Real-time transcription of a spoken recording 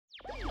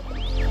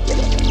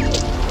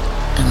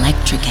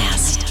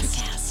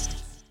Electricast.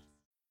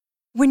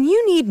 When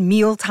you need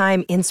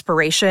mealtime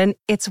inspiration,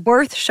 it's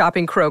worth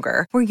shopping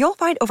Kroger, where you'll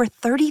find over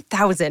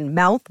 30,000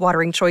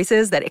 mouth-watering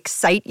choices that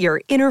excite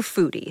your inner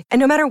foodie. And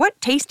no matter what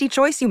tasty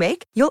choice you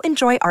make, you'll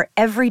enjoy our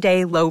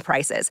everyday low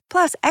prices,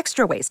 plus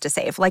extra ways to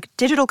save, like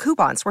digital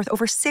coupons worth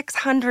over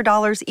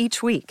 $600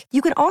 each week.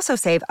 You can also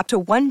save up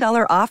to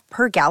 $1 off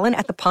per gallon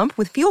at the pump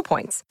with fuel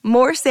points.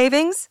 More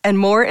savings and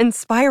more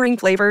inspiring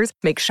flavors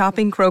make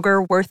shopping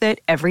Kroger worth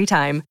it every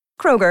time.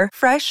 Kroger,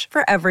 fresh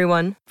for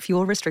everyone.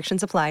 Fuel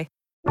restrictions apply.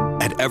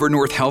 At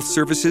Evernorth Health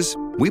Services,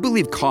 we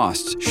believe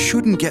costs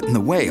shouldn't get in the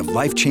way of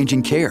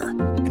life-changing care,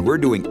 and we're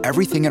doing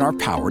everything in our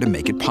power to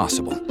make it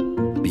possible.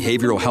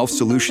 Behavioral health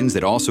solutions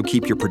that also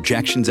keep your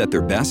projections at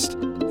their best?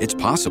 It's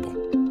possible.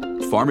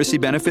 Pharmacy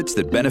benefits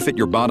that benefit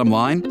your bottom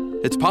line?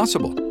 It's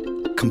possible.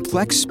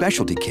 Complex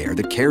specialty care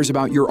that cares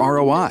about your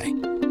ROI?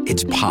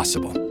 It's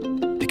possible.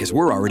 Because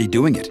we're already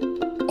doing it.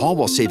 All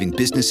while saving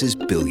businesses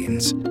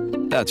billions.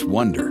 That's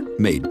Wonder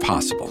made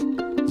possible.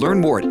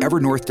 Learn more at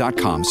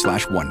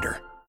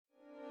evernorth.com/wonder.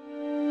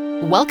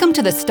 Welcome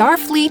to the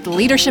Starfleet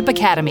Leadership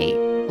Academy.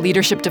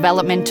 Leadership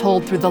development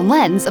told through the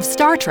lens of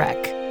Star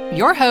Trek.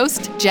 Your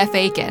host, Jeff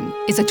Aiken,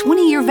 is a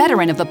 20-year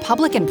veteran of the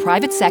public and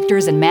private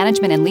sectors in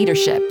management and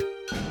leadership.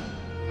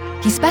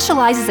 He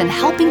specializes in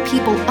helping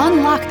people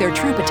unlock their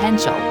true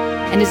potential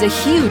and is a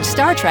huge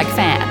Star Trek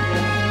fan.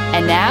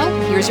 And now,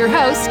 here's your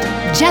host,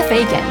 Jeff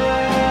Aiken.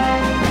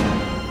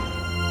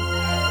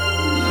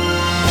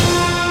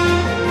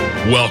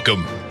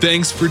 Welcome.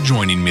 Thanks for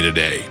joining me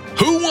today.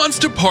 Who wants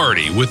to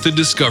party with the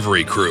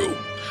Discovery crew?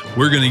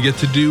 We're going to get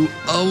to do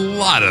a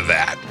lot of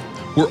that.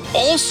 We're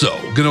also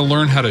going to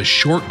learn how to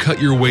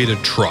shortcut your way to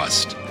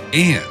trust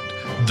and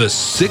the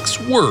 6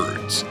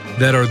 words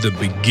that are the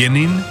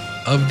beginning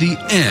of the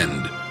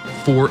end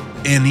for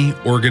any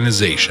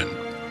organization.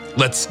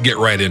 Let's get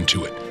right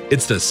into it.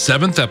 It's the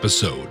 7th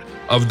episode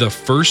of the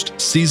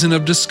 1st season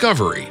of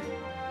Discovery,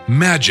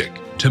 Magic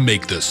to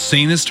Make the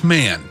Sanest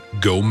Man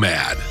Go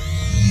Mad.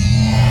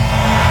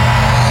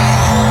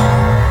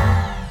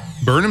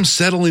 Burnham's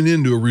settling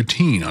into a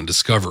routine on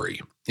Discovery.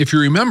 If you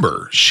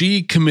remember,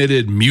 she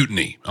committed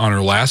mutiny on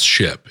her last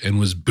ship and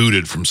was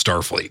booted from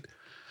Starfleet.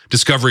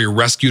 Discovery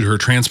rescued her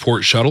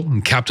transport shuttle,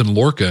 and Captain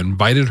Lorca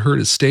invited her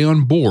to stay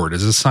on board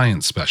as a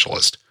science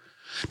specialist.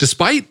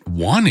 Despite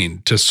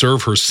wanting to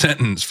serve her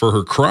sentence for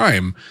her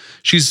crime,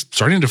 she's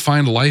starting to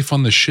find life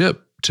on the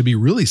ship to be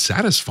really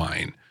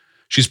satisfying.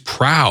 She's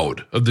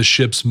proud of the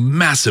ship's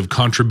massive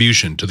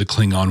contribution to the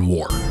Klingon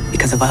War.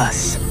 Because of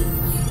us,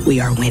 we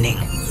are winning.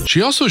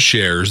 She also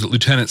shares that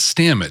Lieutenant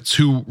Stamets,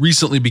 who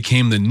recently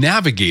became the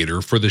navigator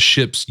for the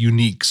ship's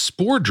unique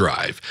spore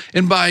drive,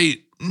 and by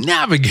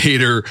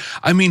navigator,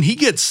 I mean he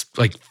gets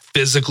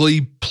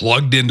physically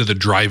plugged into the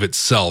drive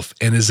itself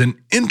and is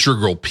an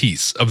integral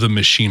piece of the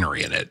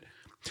machinery in it.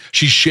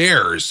 She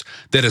shares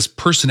that his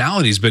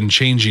personality's been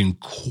changing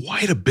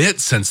quite a bit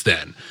since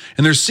then,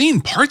 and they're seeing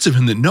parts of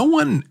him that no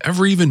one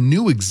ever even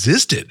knew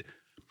existed.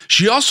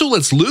 She also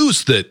lets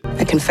loose that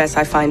I confess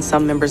I find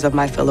some members of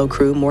my fellow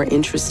crew more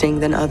interesting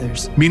than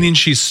others. Meaning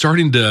she's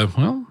starting to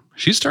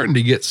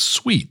get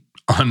sweet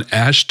on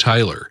Ash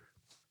Tyler.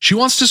 She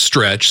wants to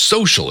stretch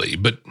socially,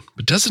 but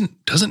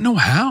doesn't know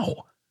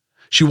how.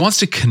 She wants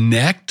to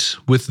connect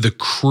with the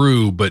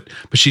crew, but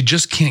she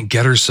just can't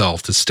get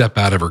herself to step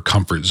out of her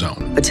comfort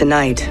zone. But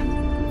tonight,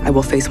 I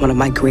will face one of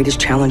my greatest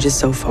challenges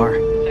so far.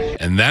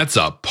 And that's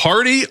a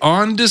party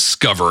on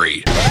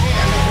Discovery.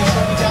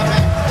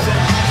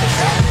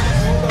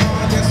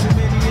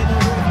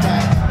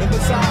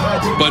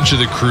 A bunch of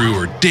the crew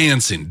are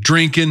dancing,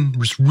 drinking,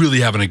 just really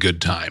having a good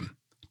time.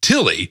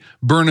 Tilly,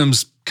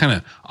 Burnham's kind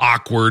of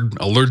awkward,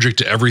 allergic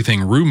to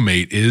everything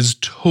roommate, is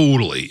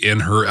totally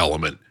in her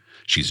element.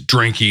 She's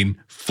drinking,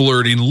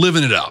 flirting,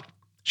 living it up.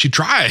 She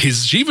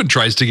even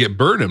tries to get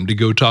Burnham to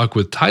go talk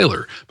with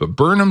Tyler, but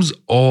Burnham's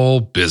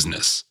all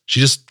business. She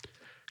just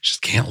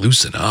can't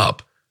loosen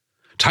up.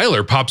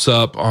 Tyler pops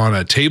up on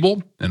a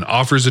table and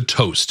offers a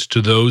toast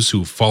to those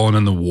who've fallen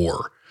in the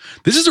war.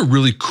 This is a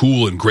really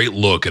cool and great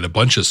look at a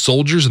bunch of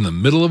soldiers in the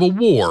middle of a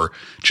war,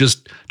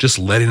 just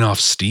letting off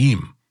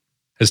steam.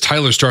 As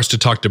Tyler starts to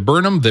talk to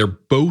Burnham, they're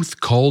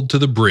both called to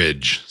the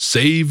bridge,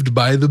 saved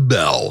by the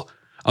bell.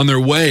 On their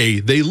way,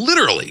 they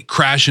literally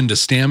crash into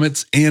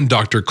Stamets and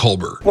Dr.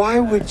 Culber. Why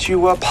would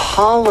you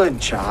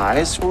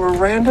apologize for a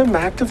random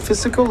act of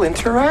physical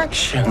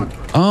interaction?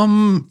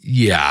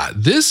 Yeah,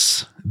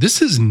 this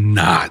is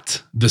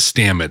not the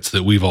Stamets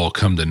that we've all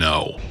come to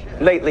know.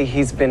 Lately,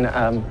 he's been,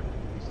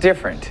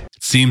 different.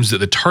 It seems that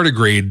the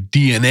tardigrade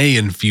DNA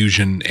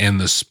infusion and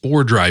the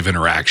spore drive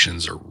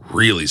interactions are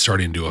really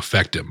starting to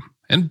affect him.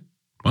 And,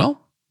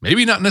 well,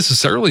 maybe not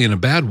necessarily in a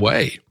bad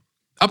way.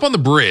 Up on the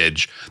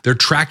bridge, they're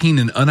tracking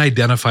an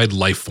unidentified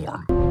life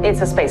form.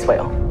 It's a space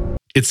whale.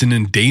 It's an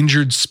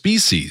endangered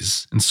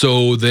species, and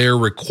so they're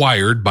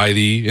required by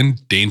the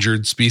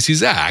Endangered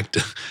Species Act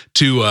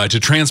to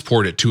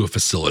transport it to a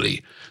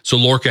facility. So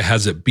Lorca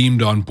has it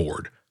beamed on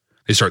board.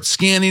 They start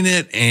scanning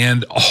it,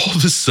 and all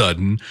of a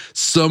sudden,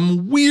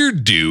 some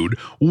weird dude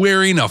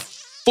wearing a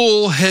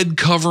full head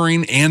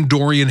covering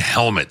Andorian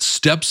helmet,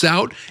 steps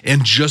out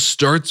and just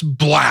starts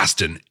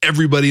blasting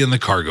everybody in the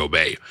cargo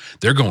bay.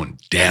 They're going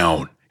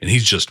down, and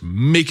he's just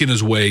making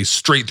his way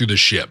straight through the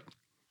ship.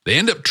 They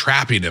end up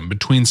trapping him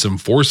between some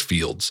force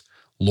fields.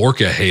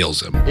 Lorca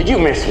hails him. Did you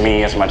miss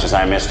me as much as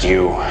I missed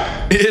you?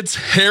 It's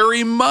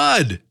Harry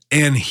Mudd,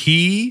 and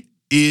he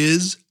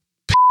is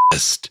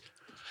pissed.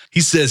 He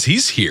says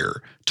he's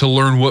here to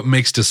learn what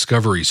makes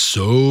Discovery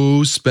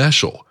so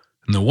special.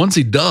 And then once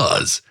he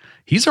does,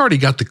 he's already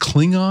got the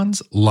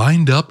Klingons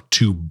lined up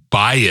to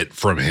buy it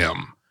from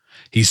him.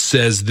 He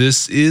says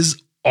this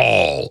is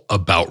all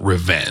about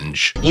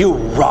revenge. You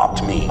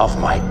robbed me of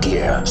my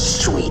dear,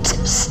 sweet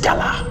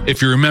Stella.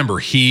 If you remember,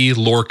 he,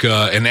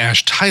 Lorca, and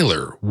Ash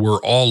Tyler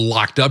were all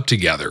locked up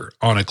together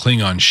on a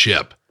Klingon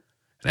ship.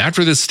 And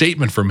after this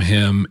statement from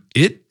him,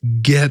 it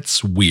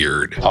gets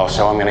weird.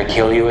 Also, I'm going to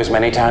kill you as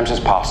many times as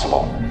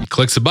possible. He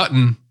clicks a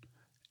button,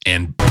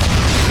 and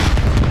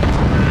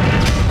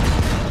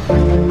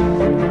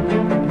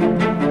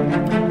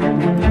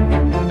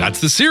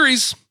that's the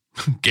series.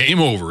 Game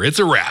over. It's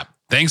a wrap.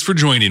 Thanks for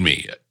joining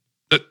me.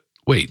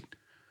 Wait,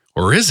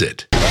 or is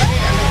it?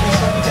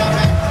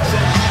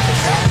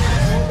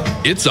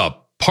 It's a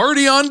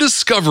party on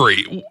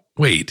Discovery.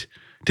 Wait,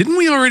 didn't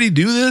we already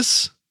do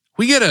this?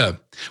 We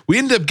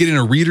end up getting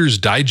a Reader's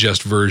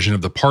Digest version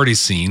of the party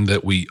scene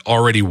that we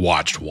already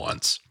watched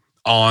once.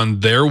 On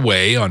their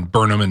way, on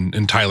Burnham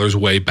and Tyler's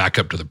way back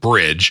up to the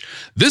bridge.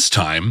 This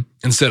time,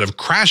 instead of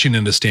crashing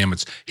into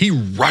Stamets, he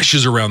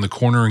rushes around the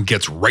corner and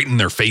gets right in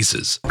their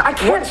faces. I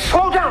can't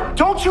slow down.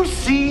 Don't you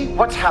see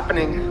what's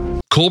happening?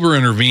 Culber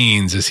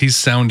intervenes as he's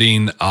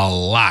sounding a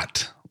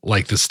lot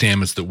like the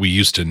Stamets that we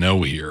used to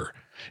know here.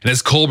 And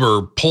as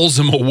Culber pulls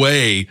him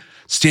away,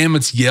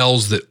 Stamets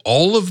yells that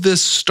all of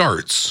this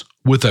starts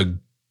with a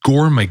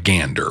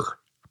Gormagander.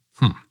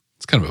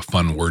 It's kind of a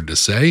fun word to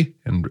say,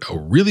 and a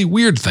really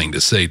weird thing to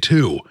say,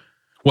 too.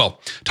 Well,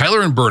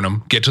 Tyler and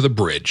Burnham get to the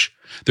bridge.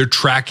 They're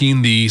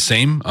tracking the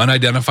same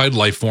unidentified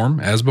life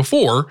form as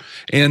before,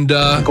 and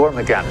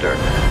Gormagander.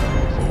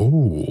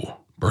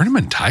 Oh, Burnham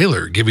and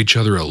Tyler give each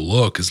other a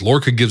look as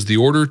Lorca gives the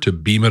order to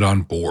beam it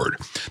on board.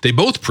 They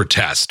both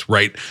protest,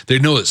 right? They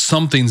know that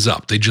something's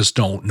up. They just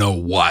don't know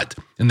what.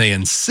 And they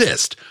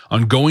insist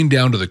on going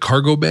down to the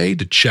cargo bay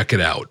to check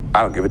it out.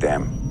 I don't give a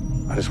damn.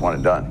 I just want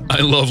it done. I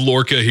love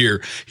Lorca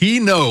here. He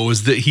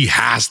knows that he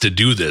has to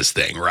do this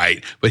thing,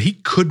 right? But he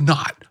could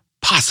not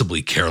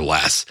possibly care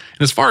less.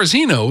 And as far as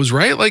he knows,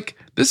 right? Like,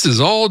 this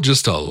is all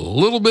just a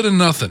little bit of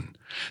nothing.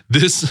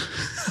 This,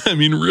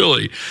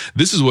 really,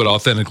 this is what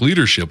authentic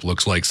leadership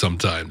looks like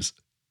sometimes.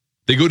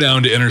 They go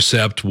down to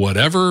intercept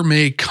whatever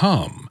may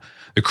come.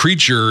 The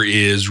creature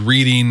is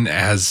reading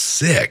as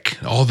sick.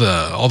 All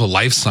the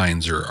life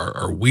signs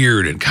are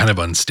weird and kind of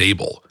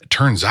unstable. It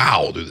turns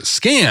out through the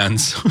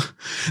scans,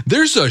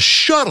 there's a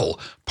shuttle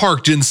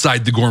parked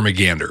inside the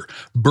Gormagander.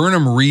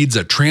 Burnham reads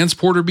a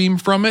transporter beam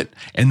from it,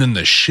 and then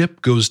the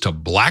ship goes to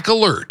black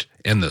alert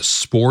and the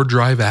spore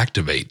drive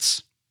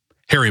activates.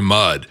 Harry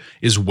Mudd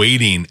is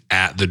waiting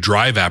at the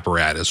drive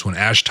apparatus when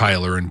Ash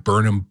Tyler and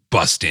Burnham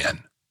bust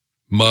in.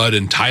 Mudd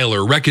and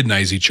Tyler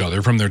recognize each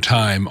other from their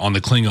time on the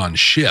Klingon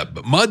ship,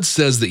 but Mudd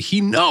says that he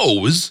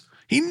knows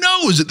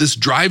that this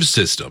drive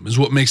system is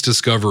what makes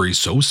Discovery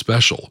so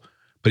special,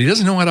 but he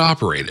doesn't know how to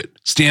operate it.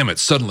 Stamets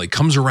suddenly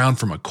comes around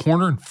from a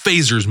corner and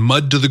phasers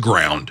Mudd to the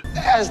ground.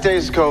 As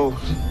days go,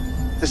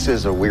 this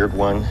is a weird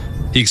one.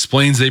 He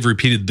explains they've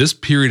repeated this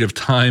period of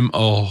time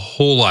a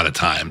whole lot of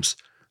times.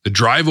 The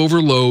drive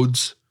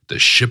overloads, the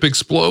ship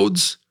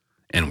explodes,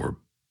 and we're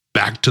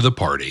back to the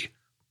party.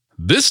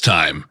 This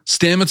time,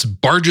 Stamets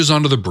barges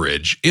onto the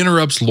bridge,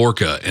 interrupts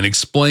Lorca, and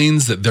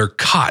explains that they're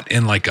caught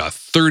in like a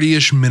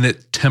 30-ish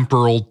minute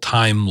temporal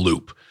time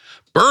loop.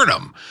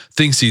 Burnham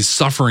thinks he's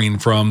suffering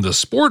from the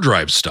spore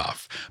drive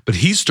stuff, but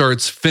he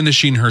starts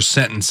finishing her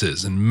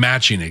sentences and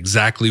matching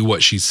exactly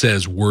what she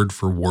says word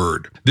for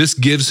word. This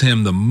gives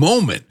him the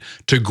moment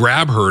to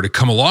grab her to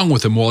come along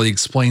with him while he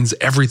explains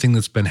everything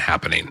that's been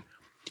happening.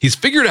 He's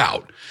figured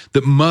out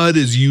that Mudd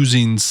is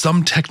using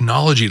some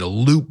technology to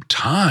loop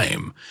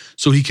time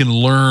so he can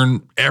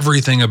learn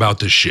everything about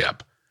the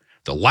ship.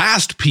 The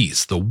last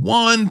piece, the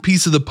one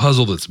piece of the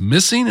puzzle that's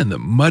missing and that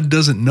Mudd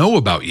doesn't know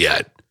about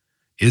yet,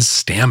 is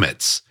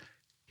Stamets.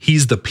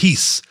 He's the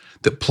piece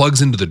that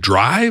plugs into the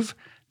drive,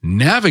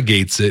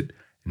 navigates it,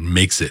 and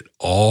makes it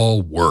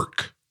all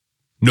work.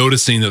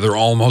 Noticing that they're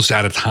almost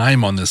out of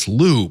time on this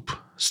loop,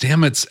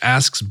 Stamets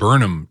asks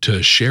Burnham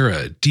to share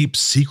a deep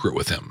secret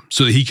with him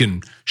so that he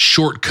can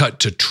shortcut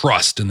to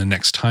trust in the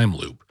next time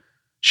loop.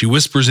 She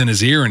whispers in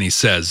his ear and he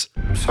says,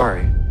 I'm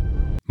sorry.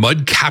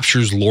 Mudd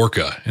captures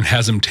Lorca and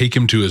has him take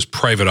him to his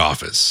private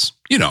office.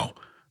 You know,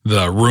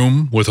 the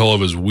room with all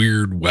of his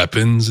weird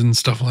weapons and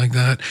stuff like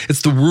that.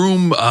 It's the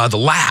room, the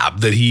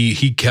lab that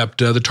he kept,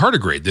 the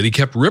tardigrade that he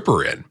kept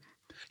Ripper in.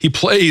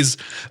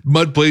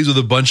 Mudd plays with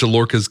a bunch of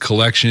Lorca's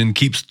collection,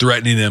 keeps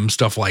threatening him,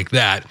 stuff like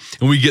that.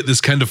 And we get this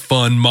kind of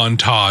fun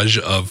montage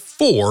of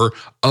 4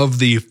 of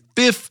the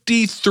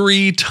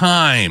 53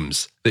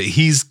 times that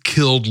he's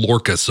killed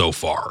Lorca so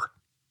far.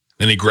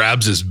 Then he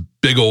grabs his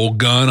big old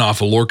gun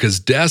off of Lorca's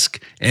desk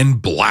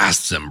and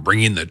blasts him,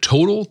 bringing the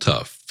total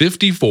to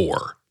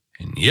 54.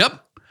 And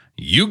yep,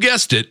 you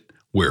guessed it,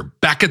 we're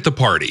back at the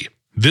party.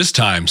 This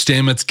time,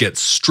 Stamets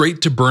gets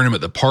straight to Burnham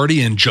at the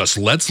party and just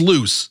lets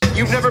loose.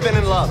 You've never been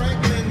in love.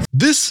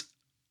 This,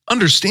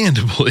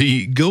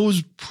 understandably,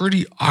 goes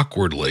pretty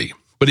awkwardly,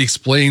 but he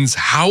explains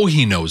how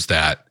he knows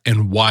that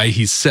and why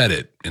he said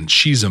it, and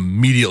she's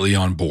immediately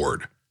on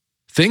board.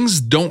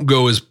 Things don't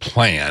go as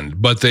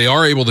planned, but they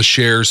are able to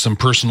share some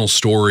personal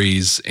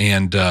stories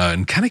and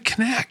kind of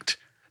connect.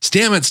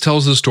 Stamets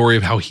tells the story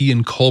of how he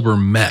and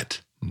Culber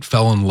met and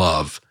fell in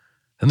love.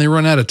 And they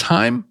run out of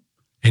time,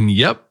 and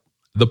yep,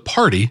 the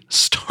party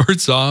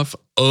starts off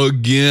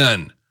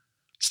again.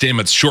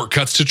 Stamets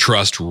shortcuts to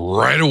Trust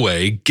right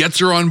away, gets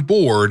her on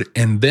board,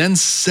 and then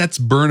sets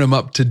Burnham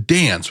up to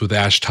dance with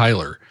Ash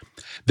Tyler.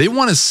 They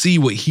want to see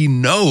what he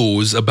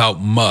knows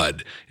about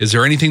Mudd. Is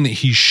there anything that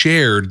he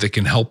shared that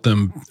can help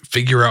them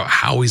figure out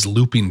how he's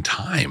looping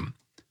time?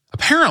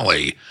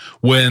 Apparently,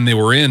 when they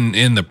were in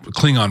the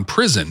Klingon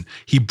prison,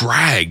 he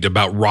bragged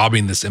about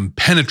robbing this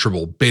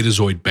impenetrable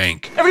Betazoid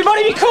bank.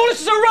 Everybody be cool,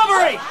 this is a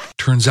robbery!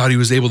 Turns out he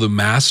was able to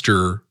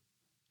master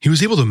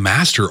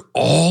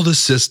all the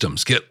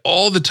systems, get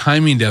all the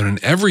timing down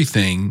and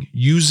everything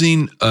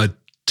using a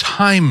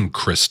time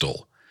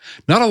crystal.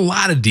 Not a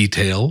lot of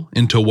detail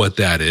into what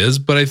that is,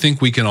 but I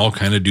think we can all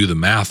kind of do the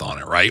math on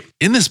it, right?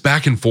 In this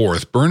back and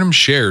forth, Burnham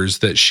shares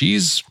that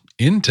she's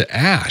into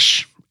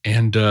Ash,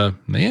 and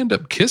they end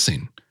up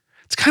kissing.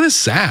 It's kind of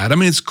sad. I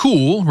mean, it's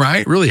cool,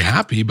 right? Really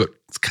happy, but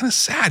it's kind of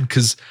sad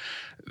because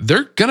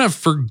they're going to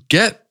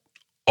forget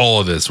all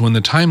of this when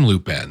the time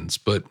loop ends.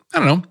 But I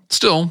don't know,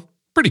 still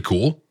pretty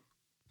cool.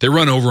 They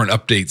run over and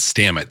update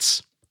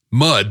Stamets.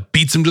 Mudd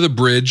beats him to the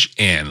bridge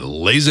and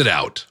lays it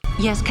out.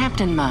 Yes,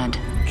 Captain Mudd.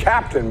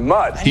 Captain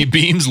Mudd. He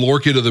beams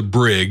Lorca to the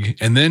brig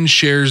and then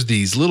shares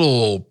these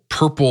little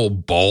purple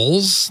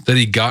balls that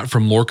he got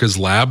from Lorca's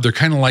lab. They're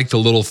kind of like the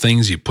little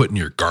things you put in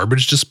your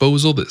garbage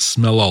disposal that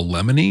smell all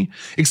lemony,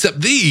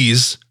 except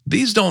these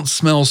don't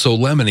smell so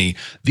lemony.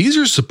 These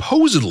are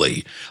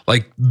supposedly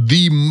like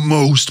the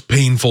most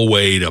painful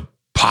way to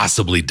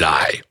possibly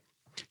die.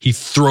 He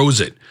throws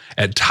it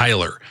at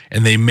Tyler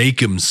and they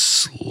make him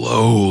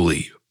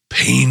slowly,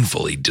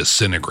 painfully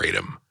disintegrate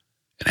him.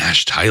 And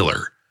Ash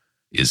Tyler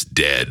is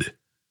dead.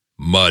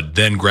 Mudd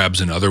then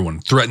grabs another one,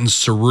 threatens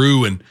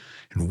Saru, and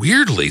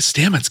weirdly,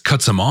 Stamets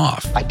cuts him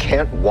off. I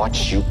can't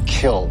watch you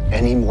kill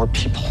any more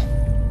people.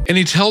 And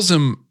he tells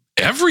him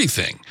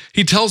everything.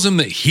 He tells him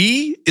that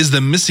he is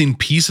the missing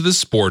piece of the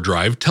spore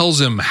drive,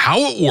 tells him how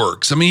it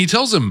works. I mean, he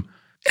tells him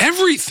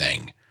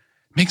everything.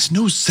 Makes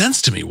no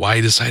sense to me why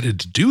he decided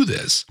to do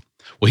this.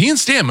 Well, he and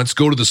Stamets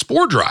go to the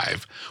spore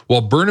drive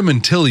while Burnham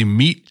and Tilly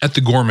meet at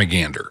the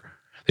Gormagander.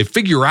 They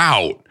figure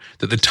out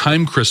that the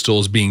time crystal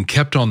is being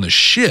kept on the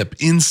ship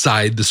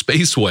inside the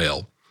space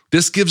whale.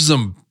 This gives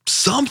them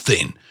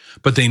something,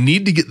 but they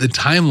need to get the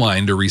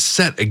timeline to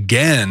reset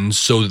again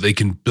so that they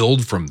can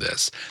build from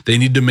this. They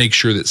need to make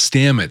sure that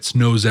Stamets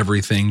knows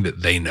everything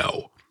that they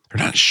know.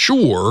 They're not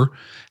sure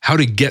how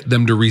to get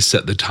them to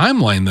reset the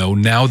timeline, though,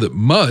 now that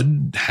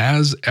Mudd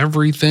has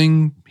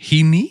everything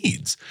he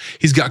needs.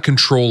 He's got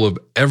control of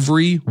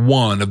every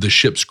one of the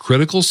ship's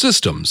critical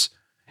systems,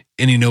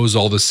 and he knows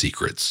all the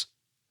secrets.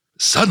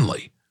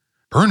 Suddenly,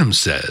 Burnham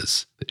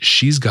says that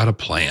she's got a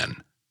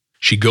plan.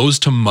 She goes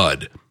to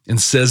Mudd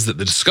and says that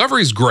the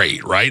discovery's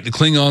great, right? The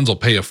Klingons will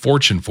pay a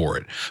fortune for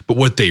it. But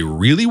what they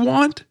really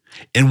want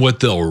and what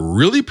they'll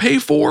really pay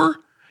for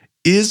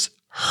is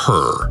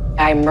her.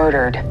 I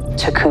murdered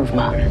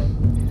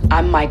T'Kuvma.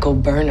 I'm Michael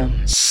Burnham.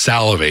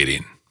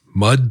 Salivating,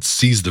 Mudd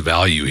sees the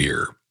value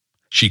here.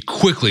 She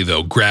quickly,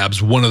 though,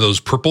 grabs one of those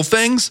purple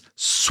things,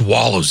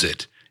 swallows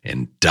it,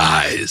 and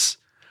dies.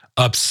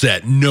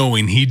 Upset,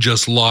 knowing he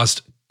just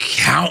lost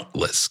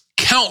countless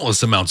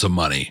amounts of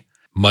money,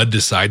 Mudd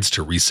decides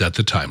to reset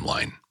the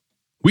timeline.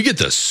 We get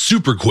the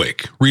super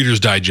quick Reader's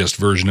Digest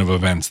version of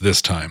events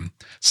this time.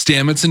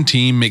 Stamets and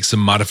team make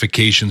some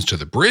modifications to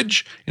the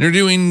bridge and are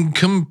doing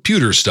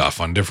computer stuff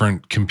on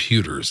different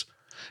computers.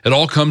 It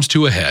all comes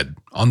to a head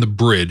on the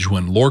bridge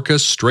when Lorca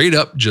straight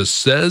up just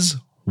says,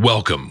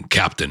 "Welcome,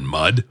 Captain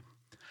Mudd."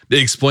 They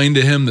explain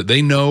to him that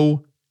they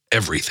know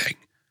everything.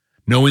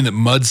 Knowing that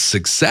Mudd's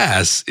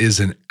success is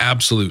an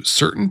absolute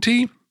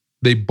certainty,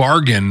 they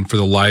bargain for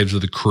the lives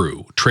of the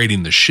crew,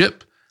 trading the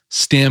ship,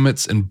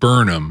 Stamets, and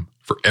Burnham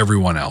for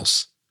everyone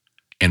else.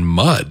 And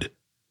Mudd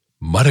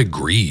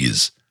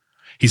agrees.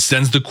 He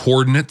sends the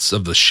coordinates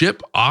of the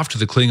ship off to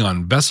the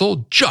Klingon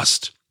vessel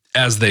just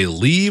as they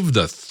leave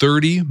the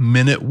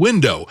 30-minute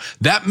window.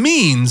 That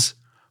means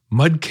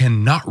Mudd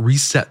cannot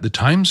reset the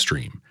time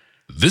stream.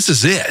 This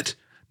is it.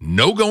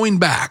 No going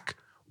back.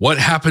 What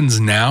happens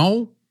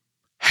now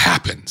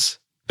happens.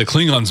 The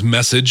Klingons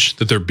message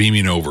that they're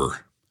beaming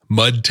over.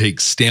 Mudd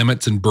takes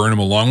Stamets and Burnham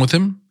along with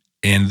him,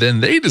 and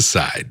then they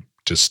decide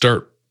to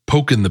start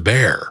poking the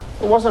bear.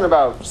 It wasn't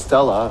about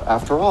Stella,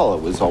 after all.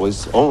 It was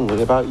always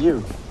only about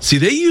you. See,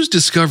 they use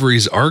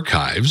Discovery's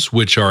archives,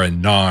 which are a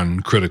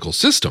non-critical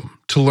system,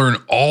 to learn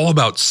all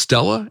about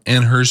Stella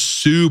and her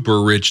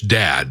super rich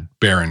dad,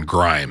 Baron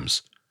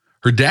Grimes.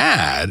 Her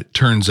dad,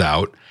 turns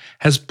out,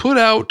 has put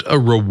out a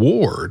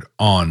reward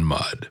on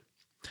Mudd.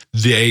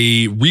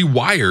 They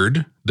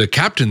rewired the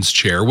captain's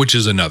chair, which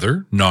is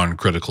another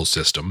non-critical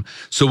system.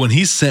 So when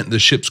he sent the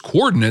ship's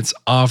coordinates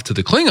off to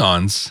the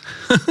Klingons,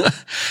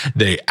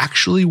 they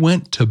actually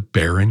went to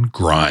Baron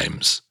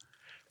Grimes.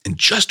 And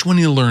just when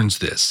he learns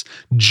this,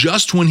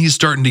 just when he's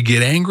starting to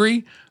get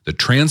angry, the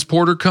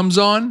transporter comes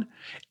on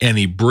and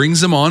he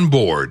brings him on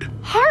board.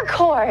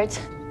 Harcourt!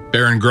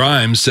 Baron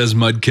Grimes says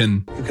Mudd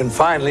can... You can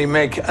finally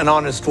make an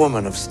honest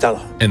woman of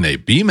Stella. And they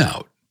beam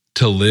out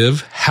to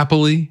live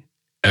happily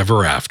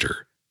ever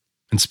after.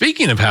 And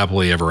speaking of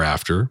happily ever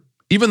after,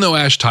 even though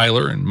Ash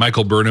Tyler and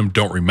Michael Burnham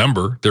don't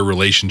remember their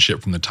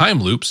relationship from the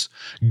time loops,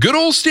 good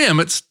old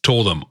Stamets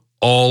told them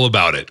all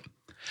about it.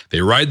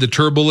 They ride the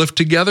turbolift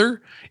together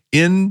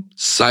in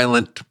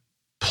silent,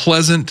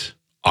 pleasant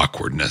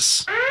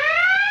awkwardness.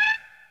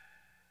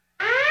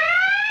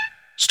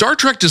 Star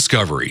Trek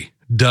Discovery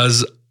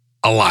does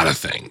a lot of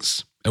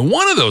things. And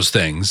one of those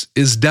things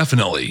is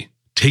definitely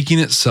taking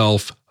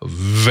itself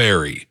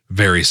very,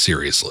 very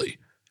seriously.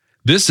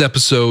 This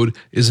episode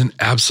is an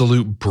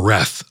absolute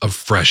breath of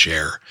fresh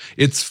air.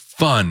 It's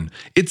fun,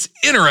 it's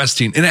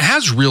interesting, and it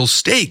has real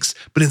stakes,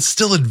 but it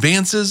still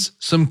advances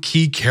some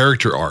key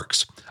character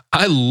arcs.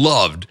 I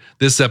loved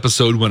this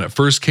episode when it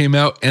first came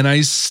out, and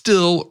I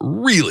still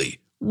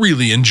really,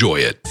 really enjoy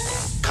it.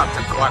 Come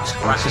to Quark's.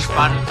 Quark's is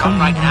fun. Come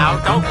right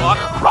now. Don't walk.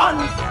 Run!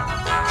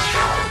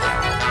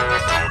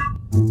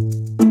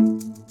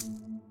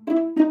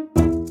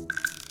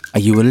 Are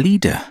you a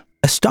leader?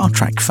 A Star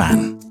Trek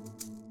fan?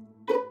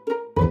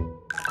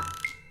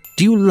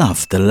 Do you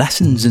love the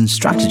lessons and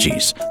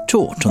strategies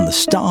taught on the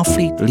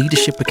Starfleet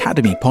Leadership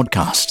Academy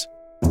podcast?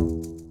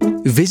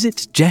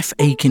 Visit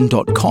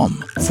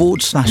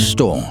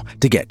jeffaiken.com/store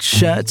to get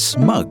shirts,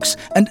 mugs,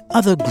 and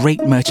other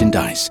great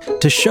merchandise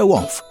to show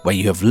off where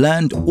you have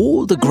learned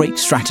all the great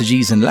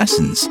strategies and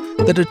lessons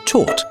that are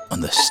taught on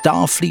the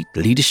Starfleet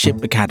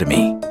Leadership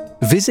Academy.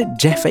 Visit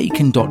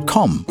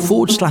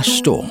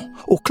jeffaiken.com/store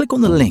or click on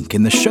the link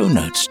in the show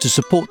notes to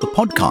support the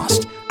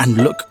podcast and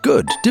look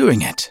good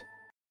doing it.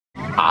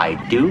 I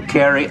do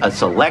carry a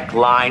select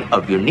line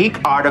of unique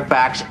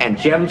artifacts and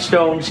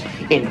gemstones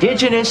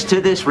indigenous to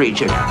this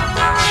region.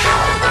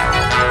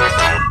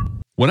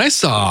 When I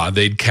saw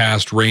they'd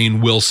cast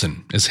Rainn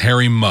Wilson as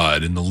Harry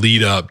Mudd in the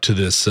lead up to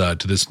this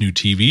new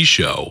TV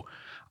show,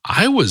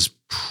 I was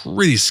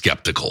pretty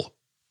skeptical.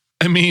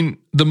 I mean,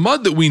 the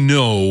Mudd that we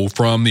know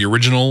from the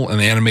original and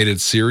the animated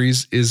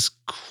series is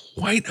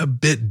quite a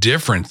bit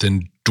different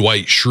than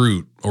Dwight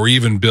Schrute or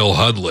even Bill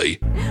Hudley.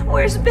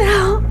 Where's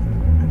Bill?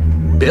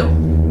 Bill?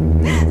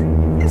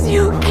 Is he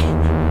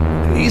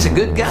okay? He's a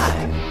good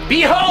guy.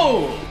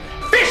 Behold!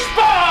 Fish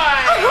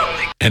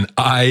Boy! And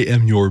I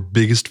am your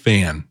biggest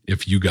fan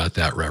if you got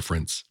that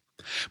reference.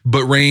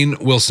 But Rainn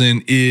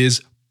Wilson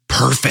is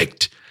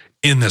perfect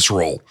in this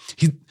role.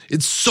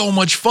 It's so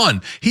much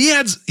fun. He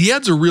adds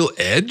a real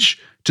edge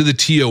to the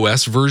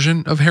TOS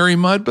version of Harry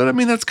Mudd, but I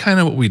mean that's kind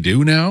of what we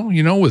do now,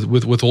 you know,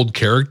 with old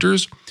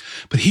characters.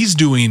 But he's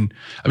doing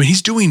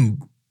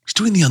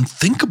the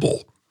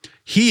unthinkable.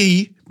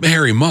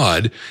 Harry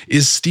Mudd,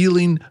 is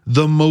stealing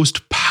the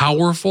most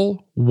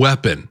powerful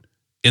weapon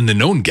in the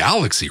known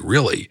galaxy,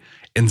 really,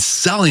 and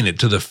selling it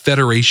to the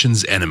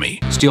Federation's enemy.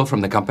 Steal from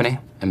the company,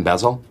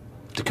 embezzle,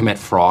 to commit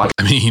fraud.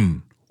 I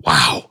mean,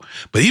 wow.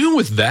 But even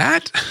with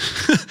that,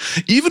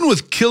 even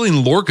with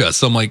killing Lorca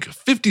some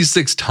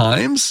 56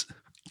 times,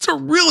 it's a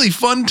really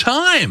fun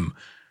time.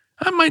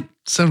 That might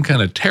sound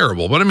kind of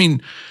terrible, but I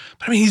mean,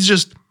 he's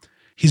just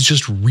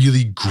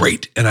really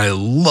great. And I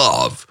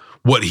love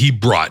what he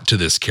brought to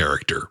this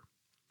character.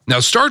 Now,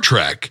 Star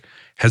Trek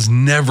has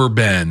never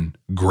been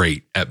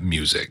great at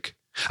music.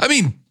 I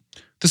mean,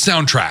 the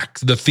soundtrack,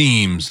 the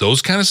themes,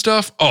 those kind of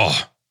stuff,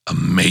 oh,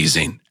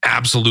 amazing,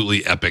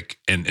 absolutely epic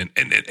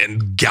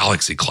and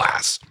galaxy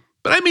class.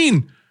 But I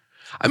mean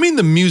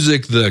the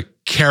music the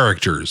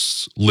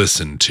characters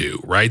listen to,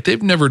 right?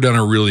 They've never done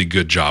a really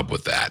good job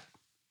with that.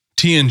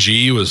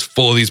 TNG was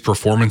full of these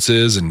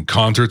performances and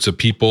concerts of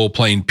people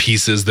playing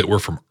pieces that were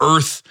from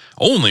Earth,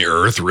 only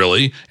Earth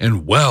really,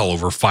 and well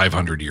over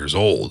 500 years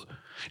old.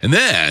 And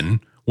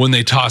then when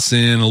they toss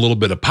in a little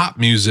bit of pop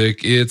music,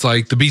 it's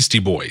like the Beastie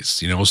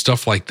Boys,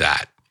 stuff like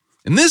that.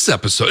 In this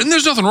episode, and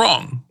there's nothing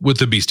wrong with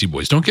the Beastie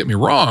Boys, don't get me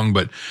wrong,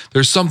 but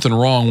there's something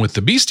wrong with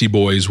the Beastie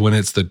Boys when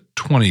it's the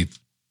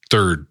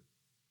 23rd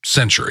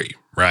century,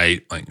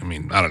 right? I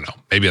don't know.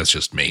 Maybe that's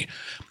just me.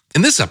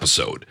 In this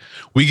episode,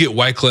 we get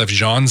Wyclef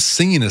Jean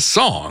singing a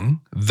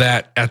song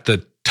that at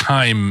the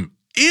time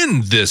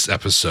in this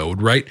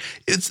episode, right,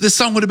 this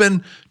song would have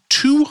been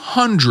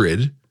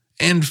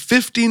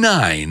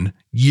 259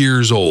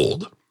 years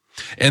old.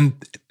 And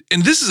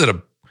this is at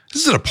a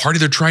party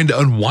they're trying to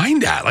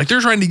unwind at. Like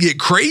they're trying to get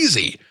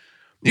crazy.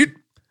 You're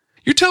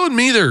telling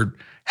me they're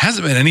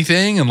hasn't been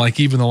anything in like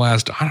even the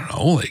last, I don't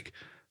know, like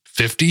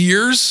 50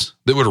 years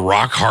that would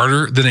rock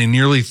harder than a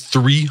nearly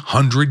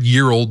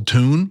 300-year-old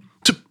tune.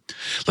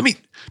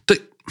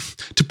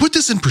 To put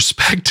this in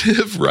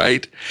perspective,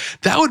 right?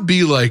 That would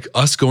be like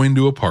us going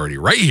to a party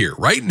right here,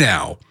 right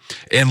now,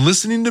 and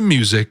listening to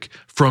music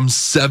from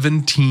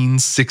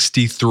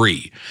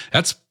 1763.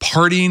 That's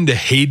partying to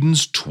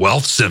Haydn's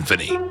 12th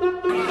Symphony.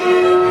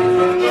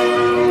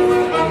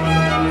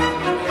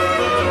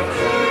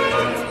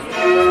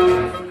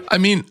 I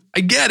mean,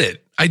 I get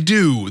it. I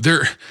do.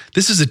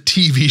 This is a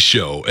TV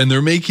show, and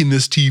they're making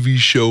this TV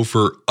show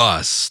for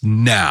us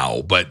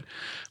now. But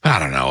I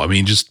don't know. I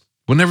mean, just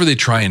whenever they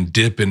try and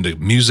dip into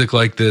music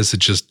like this, it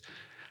just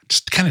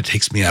kind of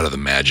takes me out of the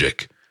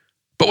magic.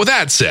 But with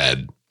that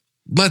said,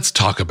 let's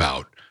talk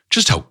about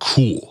just how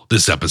cool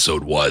this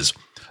episode was.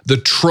 The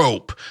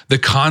trope, the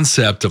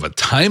concept of a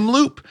time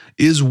loop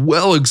is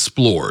well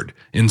explored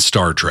in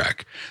Star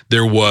Trek.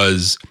 There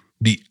was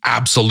the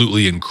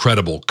absolutely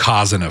incredible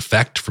Cause and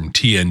Effect from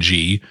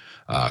TNG,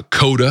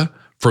 Coda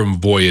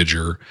from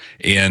Voyager,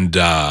 and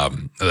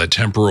the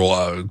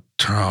temporal,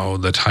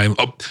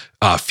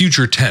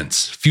 future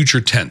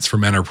tense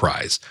from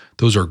Enterprise.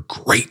 Those are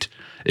great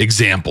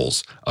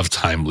examples of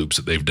time loops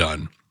that they've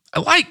done.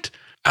 I liked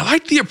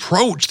the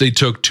approach they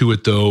took to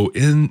it, though.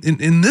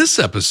 In this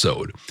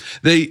episode,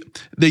 they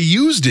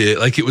used it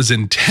like it was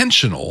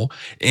intentional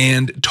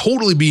and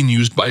totally being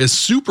used by a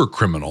super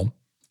criminal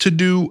to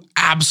do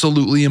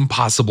absolutely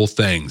impossible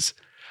things.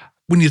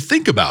 When you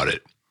think about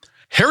it,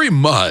 Harry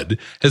Mudd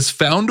has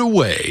found a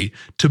way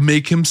to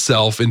make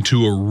himself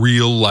into a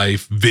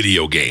real-life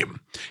video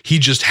game. He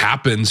just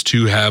happens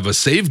to have a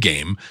save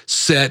game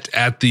set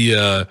at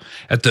the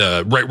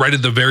right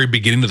at the very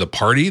beginning of the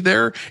party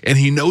there, and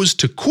he knows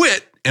to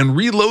quit and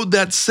reload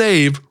that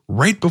save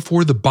right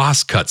before the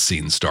boss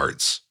cutscene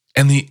starts.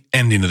 And the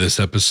ending of this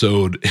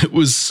episode, it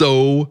was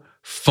so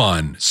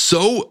fun.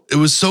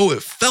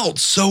 It felt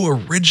so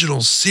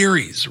original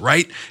series,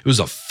 right? It was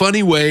a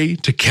funny way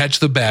to catch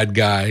the bad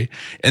guy.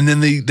 And then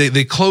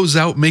they close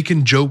out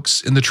making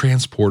jokes in the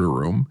transporter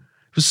room.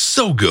 It was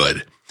so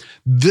good.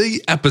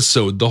 The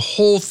episode, the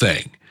whole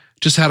thing,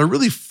 just had a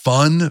really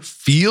fun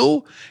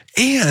feel,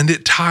 and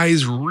it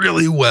ties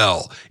really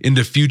well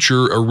into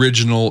future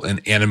original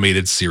and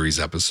animated series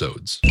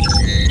episodes.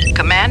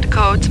 Command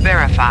codes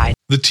verified.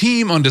 The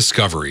team on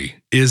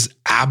Discovery is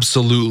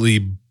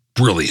absolutely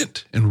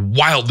brilliant and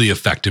wildly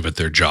effective at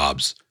their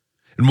jobs.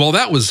 And while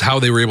that was how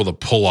they were able to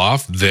pull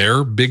off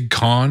their big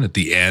con at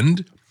the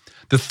end,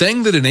 the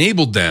thing that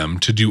enabled them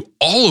to do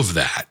all of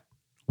that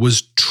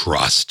was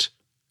trust.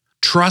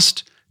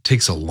 Trust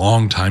takes a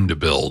long time to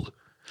build,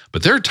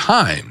 but there are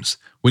times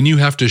when you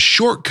have to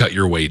shortcut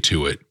your way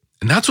to it.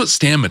 And that's what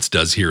Stamets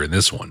does here in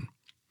this one.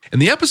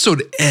 And the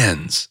episode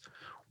ends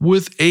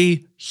with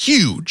a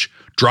huge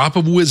drop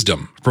of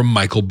wisdom from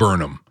Michael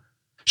Burnham.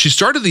 She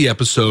started the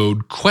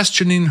episode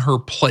questioning her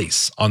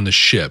place on the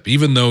ship,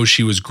 even though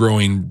she was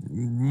growing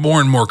more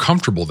and more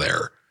comfortable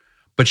there.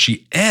 But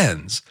she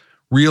ends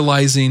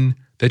realizing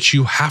that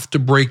you have to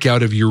break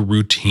out of your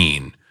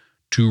routine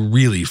to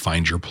really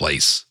find your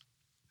place.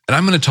 And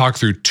I'm going to talk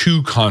through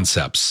two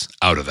concepts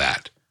out of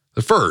that.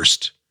 The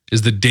first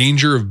is the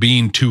danger of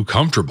being too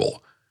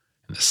comfortable.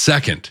 And the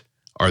second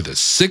are the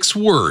 6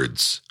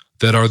 words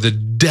that are the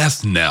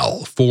death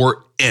knell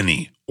for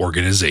any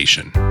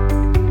organization.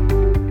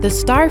 The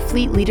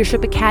Starfleet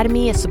Leadership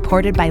Academy is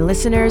supported by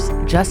listeners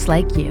just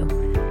like you.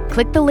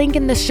 Click the link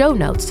in the show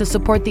notes to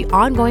support the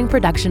ongoing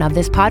production of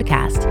this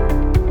podcast.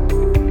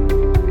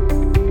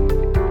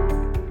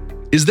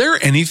 Is there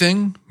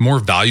anything more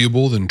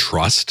valuable than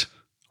trust?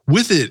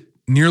 With it,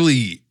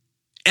 nearly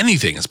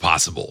anything is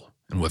possible.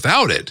 And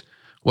without it,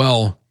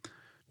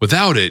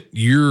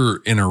 you're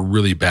in a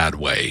really bad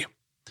way.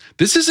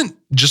 This isn't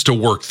just a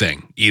work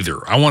thing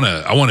either. I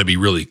want to be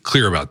really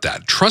clear about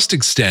that. Trust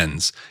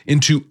extends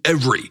into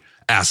every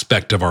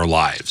aspect of our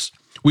lives.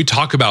 We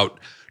talk about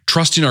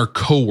trusting our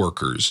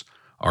coworkers,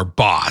 our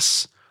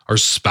boss, our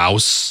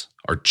spouse,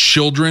 our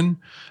children.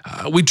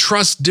 We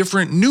trust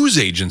different news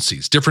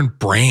agencies, different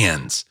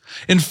brands.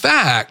 In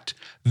fact,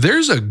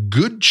 there's a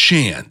good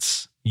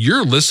chance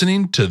you're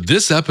listening to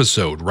this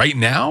episode right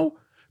now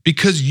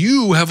because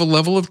you have a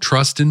level of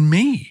trust in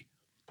me.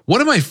 One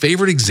of my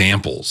favorite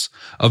examples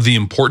of the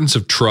importance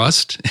of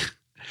trust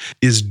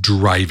is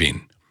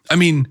driving. I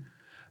mean,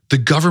 the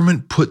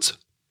government puts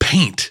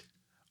paint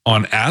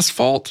on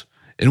asphalt,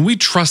 and we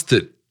trust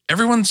that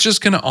everyone's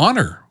just going to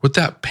honor what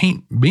that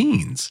paint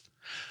means.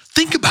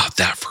 Think about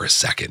that for a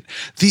second.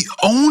 The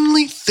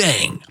only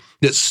thing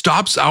that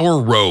stops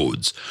our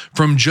roads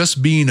from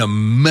just being a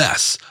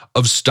mess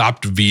of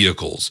stopped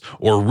vehicles,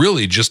 or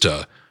really just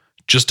a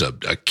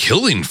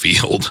killing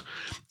field,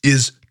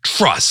 is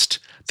trust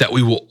that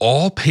we will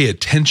all pay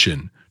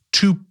attention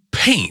to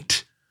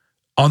paint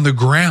on the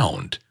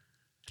ground.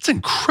 It's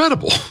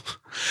incredible.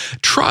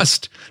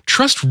 Trust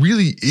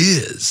really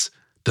is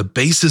the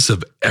basis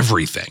of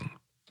everything.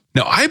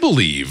 Now, I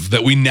believe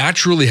that we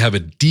naturally have a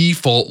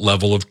default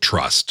level of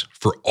trust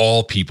for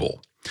all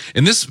people.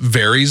 And this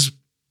varies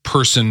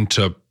person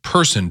to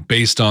person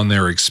based on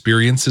their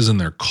experiences and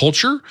their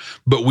culture,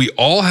 but we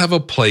all have a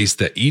place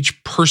that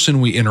each person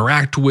we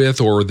interact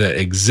with or that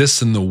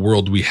exists in the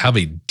world, we have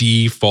a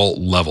default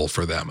level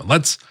for them. And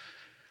let's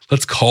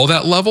call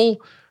that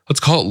level, let's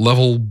call it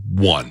level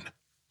 1.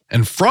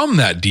 And from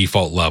that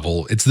default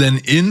level, it's then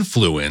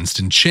influenced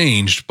and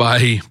changed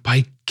by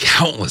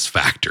countless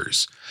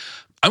factors.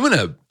 I'm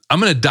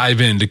gonna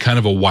dive into kind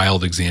of a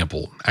wild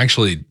example,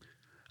 actually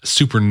a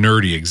super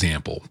nerdy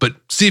example, but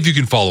see if you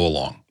can follow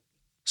along.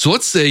 So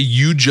let's say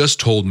you just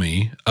told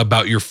me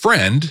about your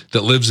friend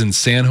that lives in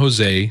San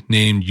Jose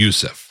named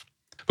Yusuf.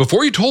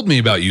 Before you told me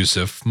about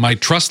Yusuf, my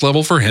trust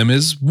level for him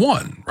is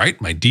 1, right?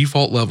 My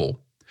default level.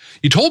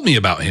 You told me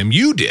about him,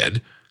 you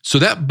did, so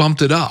that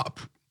bumped it up.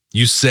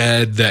 You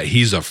said that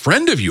he's a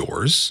friend of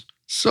yours,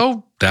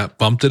 so that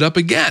bumped it up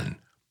again.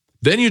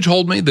 Then you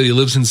told me that he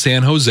lives in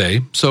San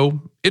Jose,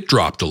 so it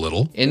dropped a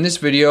little. In this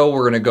video,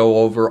 we're going to go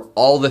over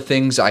all the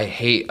things I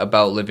hate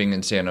about living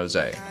in San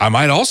Jose. I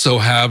might also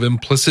have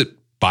implicit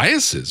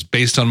biases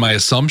based on my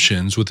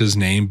assumptions with his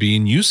name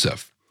being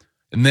Yusuf.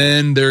 And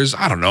then there's,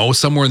 I don't know,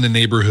 somewhere in the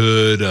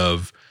neighborhood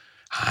of,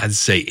 I'd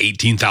say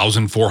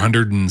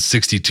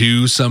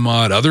 18,462 some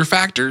odd other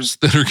factors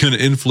that are going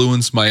to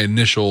influence my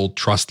initial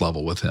trust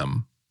level with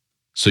him.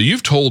 So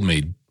you've told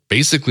me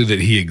basically that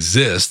he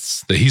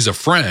exists, that he's a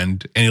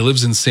friend, and he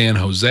lives in San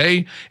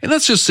Jose. And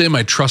let's just say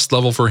my trust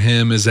level for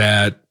him is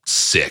at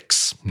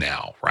 6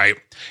 now, right?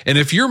 And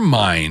if your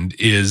mind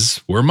is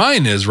where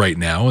mine is right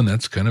now, and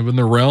that's kind of in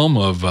the realm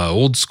of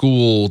old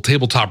school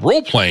tabletop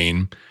role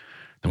playing,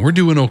 then we're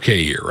doing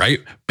okay here, right?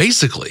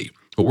 Basically,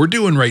 what we're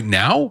doing right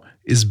now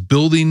is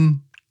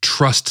building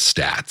trust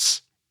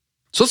stats.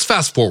 So let's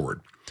fast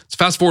forward. Let's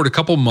fast forward a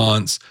couple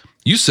months.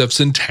 Yusuf's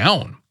in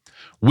town.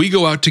 We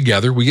go out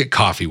together. We get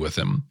coffee with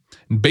him.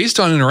 And based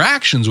on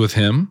interactions with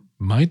him,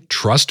 my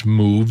trust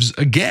moves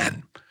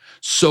again.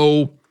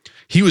 So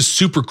he was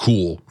super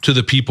cool to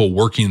the people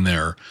working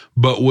there,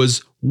 but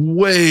was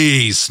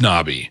way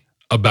snobby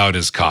about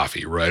his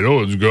coffee, right?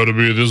 Oh, it's got to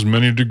be this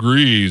many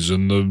degrees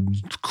and the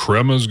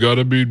crema's got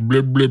to be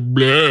blah, blah,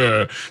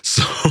 blah.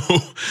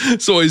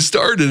 So I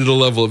started at a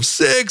level of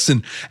 6,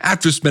 and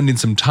after spending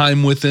some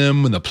time with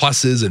him and the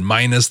pluses and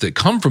minuses that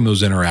come from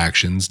those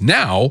interactions,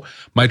 now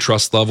my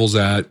trust level's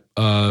at,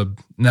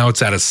 now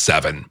it's at a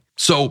 7.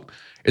 So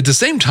at the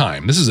same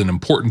time, this is an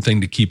important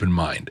thing to keep in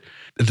mind.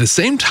 At the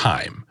same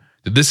time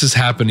that this is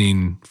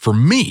happening for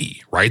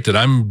me, right, that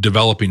I'm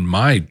developing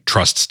my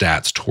trust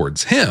stats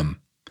towards him,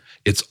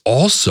 it's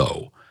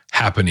also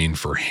happening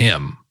for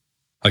him.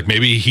 Like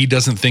maybe he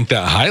doesn't think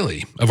that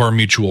highly of our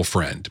mutual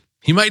friend.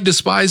 He might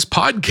despise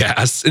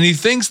podcasts, and he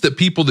thinks that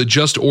people that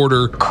just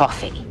order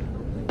coffee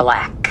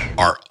black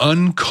are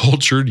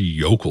uncultured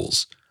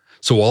yokels.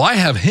 So while I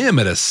have him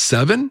at a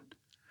 7,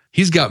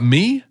 he's got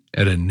me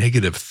at a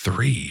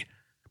 -3.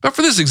 But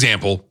for this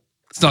example,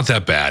 it's not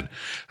that bad.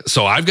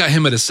 So I've got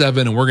him at a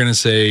 7, and we're going to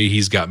say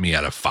he's got me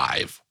at a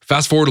 5.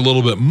 Fast forward a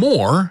little bit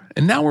more,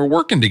 and now we're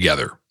working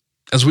together.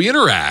 As we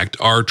interact,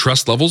 our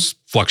trust levels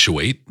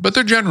fluctuate, but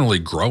they're generally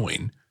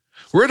growing.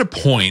 We're at a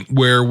point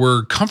where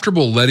we're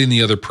comfortable letting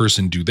the other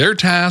person do their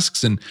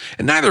tasks, and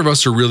neither of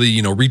us are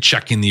really,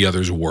 rechecking the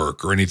other's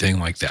work or anything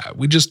like that.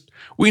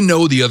 We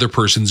know the other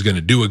person's going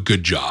to do a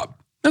good job.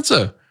 That's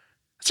a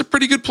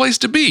pretty good place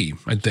to be,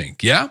 I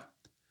think, yeah?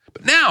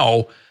 But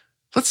now,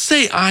 let's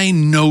say I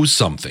know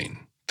something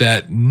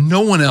that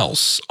no one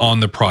else on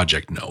the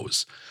project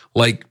knows.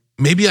 Like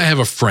maybe I have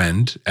a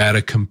friend at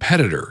a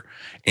competitor,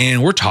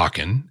 and we're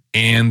talking,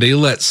 and they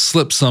let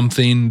slip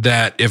something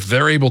that if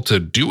they're able to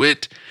do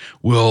it,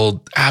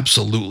 will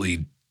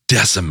absolutely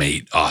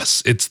decimate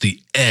us. It's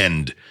the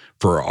end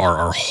for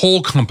our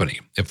whole company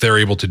if they're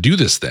able to do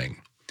this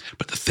thing.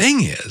 But the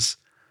thing is,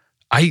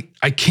 I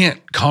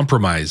can't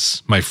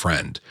compromise my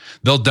friend.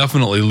 They'll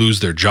definitely lose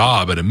their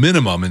job at a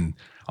minimum, and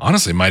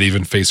honestly might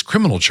even face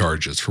criminal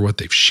charges for what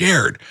they've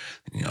shared,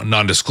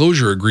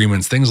 non-disclosure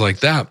agreements, things like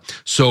that.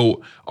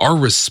 So our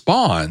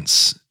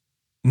response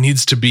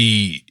needs to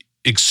be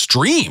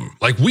extreme.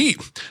 Like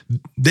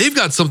they've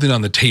got something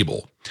on the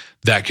table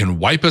that can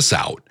wipe us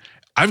out.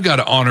 I've got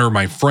to honor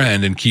my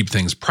friend and keep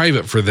things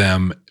private for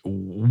them.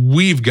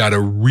 We've got to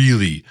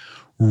really,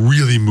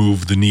 really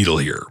move the needle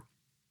here.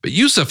 But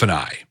Yusuf and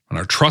I, on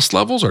our trust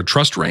levels, our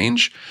trust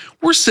range,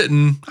 we're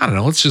sitting, I don't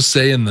know, let's just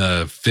say in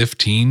the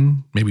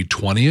 15, maybe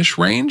 20-ish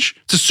range.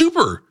 It's a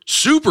super,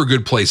 super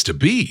good place to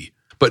be.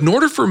 But in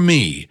order for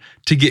me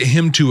to get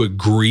him to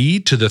agree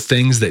to the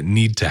things that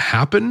need to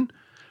happen,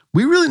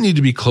 we really need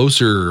to be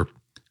closer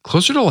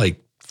to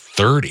like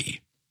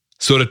 30.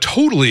 So to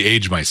totally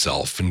age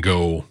myself and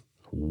go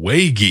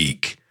way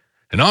geek,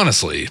 and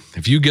honestly,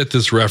 if you get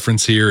this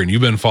reference here and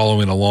you've been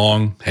following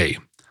along, hey,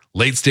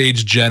 late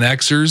stage Gen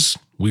Xers,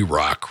 we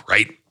rock,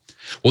 right?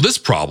 Well, this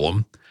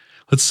problem,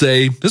 let's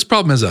say this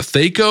problem has a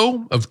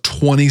THACO of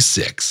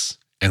 26,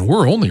 and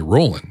we're only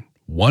rolling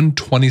one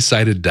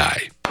 20-sided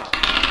die.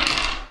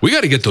 We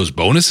got to get those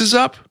bonuses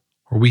up,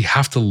 or we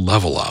have to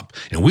level up,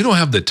 and we don't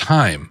have the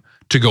time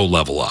to go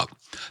level up.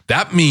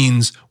 That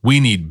means we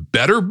need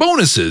better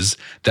bonuses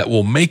that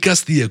will make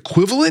us the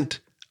equivalent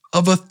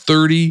of a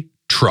 30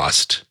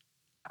 trust.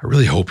 I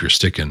really hope you're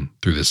sticking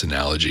through this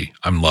analogy.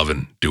 I'm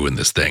loving doing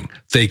this thing.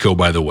 THAC0,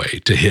 by the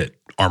way, to hit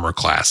armor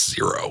class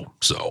 0.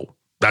 So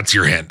that's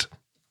your hint.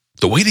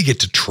 The way to get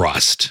to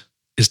trust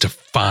is to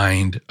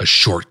find a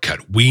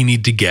shortcut. We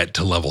need to get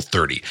to level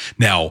 30.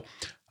 Now,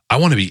 I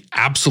want to be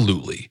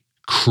absolutely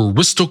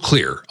crystal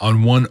clear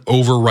on one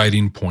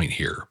overriding point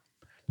here.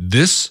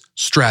 This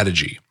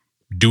strategy,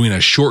 doing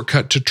a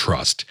shortcut to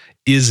trust,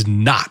 is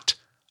not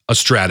a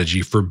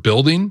strategy for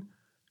building,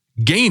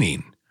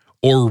 gaining,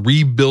 or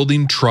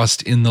rebuilding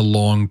trust in the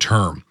long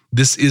term.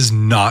 This is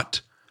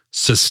not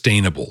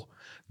sustainable.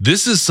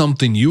 This is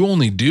something you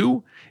only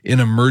do in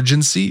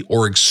emergency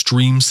or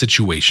extreme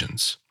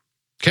situations.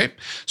 Okay,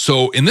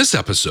 so in this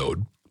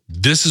episode,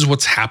 this is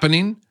what's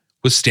happening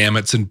with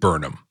Stamets and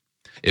Burnham.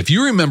 If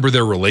you remember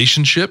their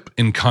relationship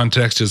in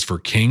Context is for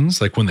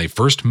Kings, like when they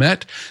first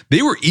met,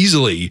 they were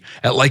easily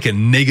at like a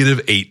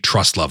 -8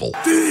 trust level.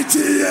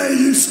 DTA,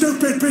 you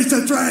stupid piece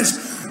of trash.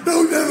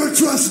 Don't ever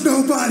trust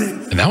nobody.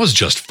 And that was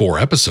just 4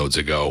 episodes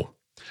ago.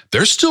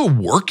 They're still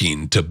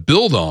working to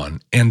build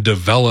on and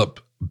develop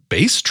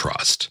base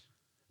trust.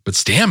 But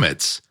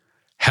Stamets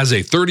has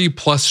a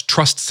 30+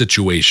 trust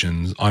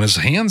situation on his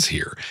hands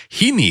here.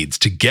 He needs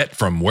to get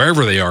from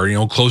wherever they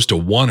are, close to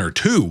 1 or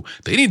 2.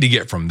 They need to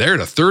get from there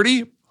to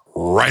 30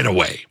 right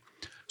away.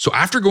 So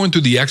after going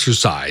through the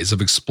exercise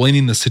of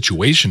explaining the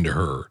situation to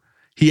her,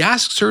 he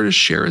asks her to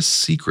share a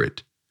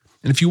secret.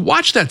 And if you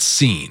watch that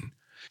scene,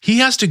 he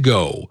has to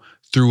go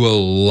through a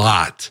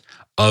lot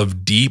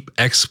of deep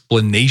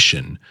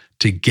explanation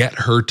to get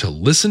her to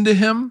listen to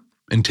him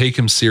and take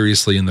him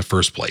seriously in the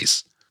first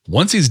place.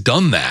 Once he's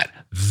done that,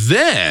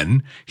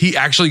 then he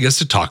actually gets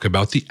to talk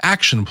about the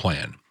action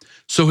plan.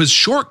 So his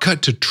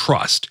shortcut to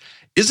trust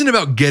isn't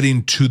about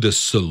getting to the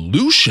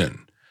solution.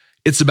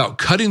 It's about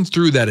cutting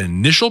through that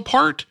initial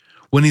part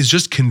when he's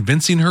just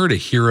convincing her to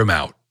hear him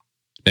out.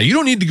 Now, you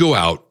don't need to go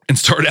out and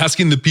start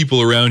asking the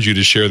people around you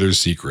to share their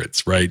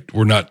secrets, right?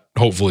 We're not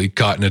hopefully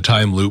caught in a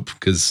time loop,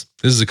 because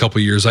this is a couple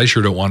years I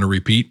sure don't want to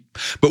repeat.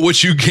 But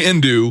what you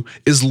can do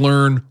is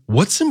learn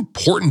what's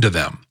important to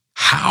them.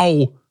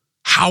 How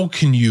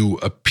can you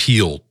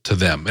appeal to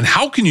them? And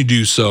how can you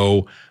do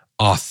so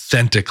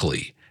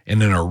authentically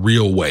and in a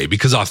real way?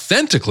 Because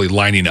authentically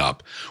lining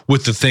up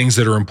with the things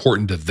that are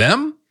important to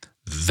them,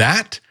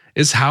 that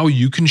is how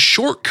you can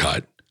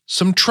shortcut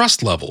some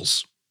trust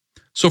levels.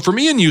 So for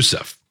me and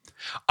Yusuf,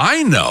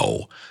 I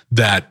know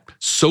that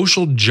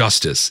social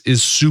justice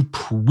is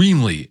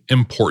supremely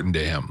important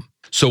to him.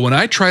 So when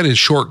I try to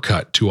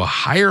shortcut to a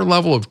higher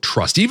level of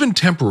trust, even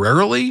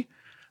temporarily,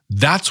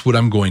 that's what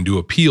I'm going to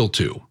appeal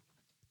to.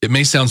 It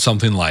may sound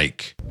something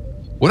like,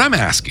 what I'm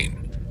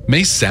asking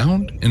may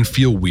sound and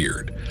feel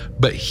weird,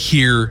 but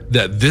hear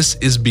that this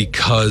is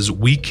because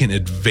we can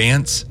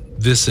advance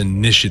this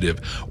initiative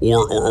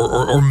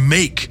or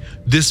make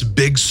this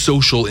big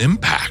social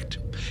impact.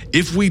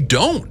 If we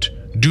don't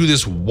do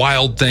this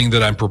wild thing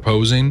that I'm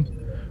proposing,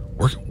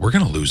 we're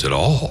going to lose it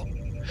all.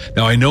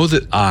 Now, I know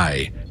that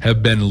I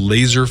have been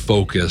laser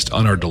focused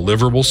on our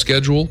deliverable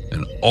schedule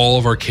and all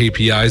of our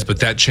KPIs, but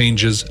that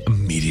changes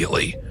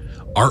immediately.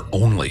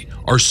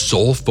 Our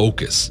sole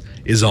focus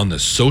is on the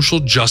social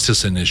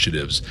justice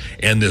initiatives,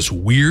 and this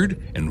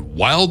weird and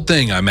wild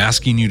thing I'm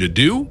asking you to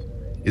do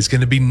is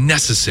going to be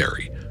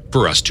necessary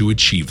for us to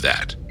achieve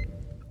that.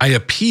 I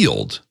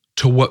appealed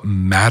to what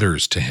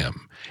matters to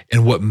him,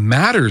 and what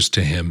matters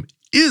to him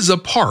is a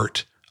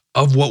part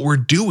of what we're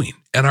doing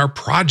and our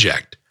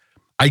project.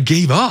 I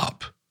gave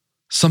up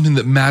something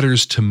that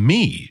matters to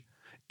me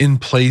in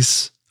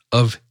place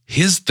of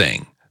his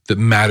thing that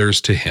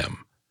matters to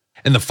him.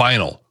 And the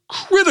final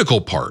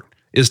critical part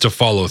is to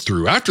follow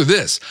through. After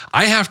this,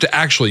 I have to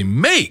actually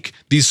make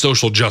these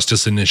social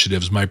justice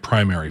initiatives my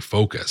primary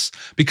focus,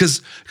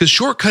 because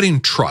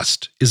shortcutting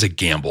trust is a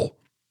gamble.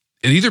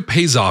 It either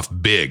pays off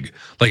big,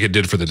 like it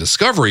did for the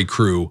Discovery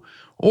crew,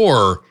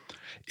 or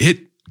it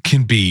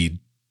can be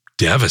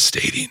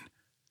devastating.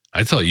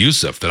 I tell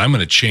Yusuf that I'm going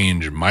to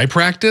change my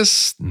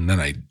practice, and then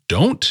I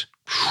don't.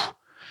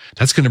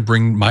 That's going to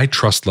bring my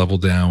trust level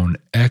down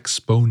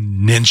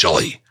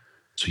exponentially.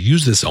 So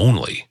use this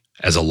only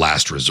as a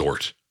last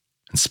resort.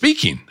 And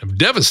speaking of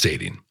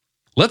devastating,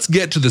 let's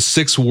get to the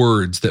 6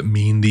 words that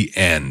mean the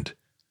end.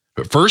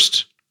 But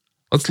first,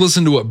 let's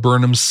listen to what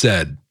Burnham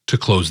said to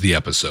close the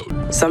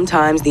episode.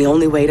 Sometimes the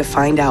only way to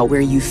find out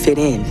where you fit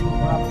in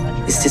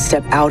is to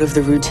step out of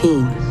the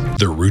routine.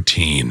 The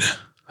routine.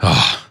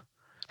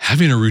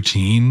 Having a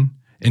routine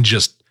and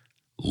just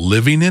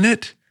living in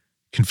it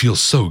can feel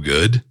so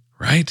good,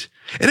 right?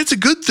 And it's a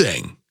good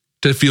thing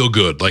to feel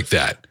good like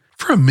that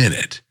for a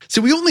minute. See,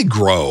 we only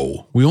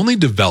grow, we only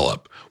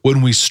develop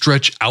when we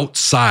stretch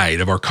outside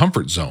of our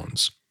comfort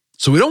zones.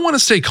 So we don't want to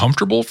stay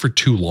comfortable for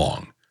too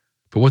long.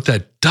 But what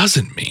that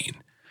doesn't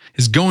mean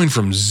is going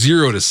from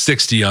 0 to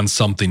 60 on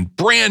something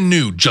brand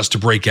new just to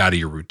break out of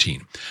your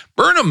routine.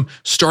 Burnham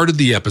started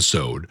the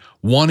episode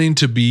wanting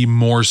to be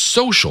more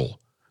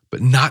social,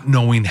 but not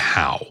knowing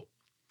how.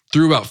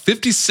 through about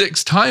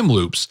 56 time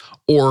loops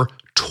or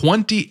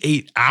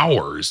 28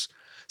 hours,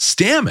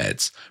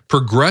 Stamets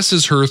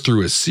progresses her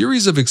through a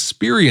series of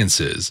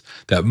experiences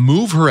that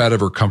move her out of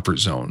her comfort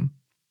zone.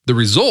 The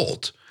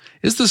result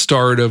is the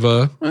start of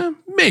a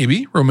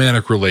maybe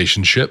romantic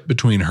relationship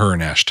between her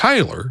and Ash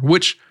Tyler,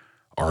 which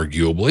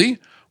arguably,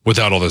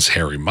 without all this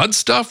Harry Mudd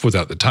stuff,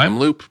 without the time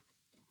loop,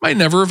 might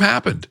never have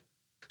happened.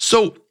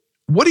 So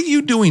what are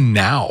you doing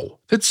now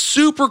that's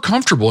super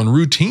comfortable and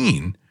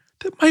routine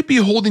that might be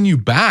holding you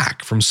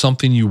back from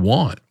something you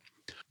want?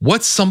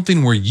 What's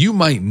something where you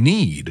might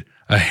need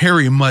a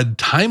Harry Mudd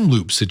time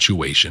loop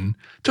situation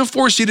to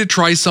force you to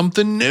try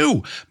something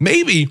new?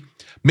 Maybe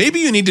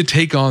you need to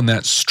take on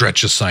that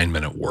stretch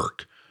assignment at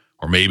work.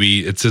 Or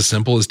maybe it's as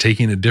simple as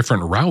taking a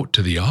different route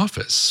to the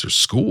office or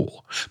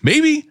school.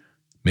 Maybe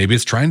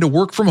it's trying to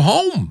work from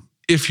home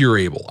if you're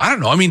able. I don't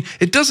know. I mean,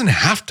 it doesn't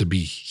have to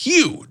be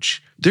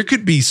huge. There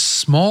could be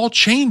small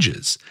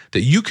changes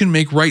that you can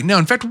make right now.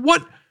 In fact,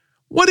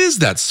 what is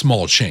that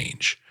small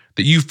change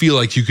that you feel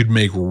like you could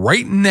make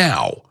right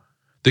now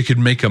that could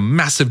make a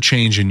massive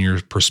change in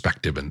your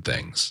perspective and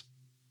things?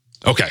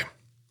 Okay,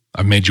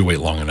 I've made you wait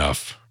long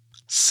enough.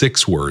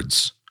 6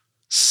 words,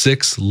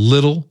 6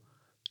 little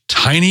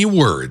tiny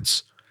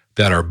words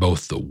that are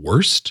both the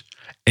worst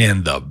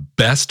and the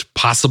best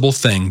possible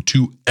thing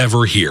to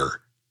ever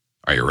hear.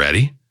 Are you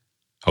ready?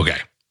 Okay,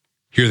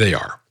 here they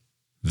are.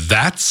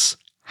 That's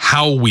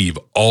how we've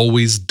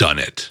always done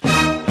it.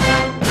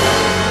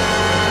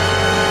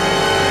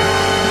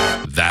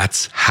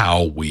 That's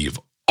how we've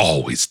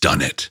always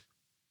done it.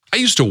 I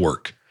used to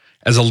work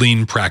as a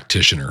lean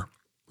practitioner.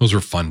 Those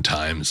were fun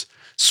times.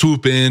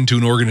 Swoop into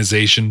an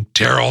organization,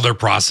 tear all their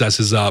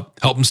processes up,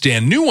 help them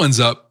stand new ones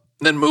up,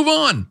 then move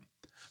on.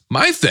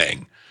 My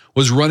thing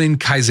was running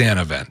Kaizen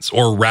events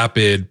or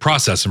rapid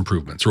process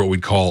improvements, or what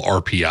we'd call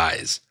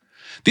RPIs.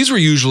 These were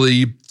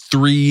usually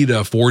 3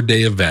 to 4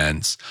 day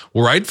events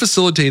where I'd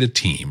facilitate a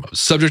team of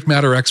subject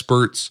matter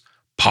experts,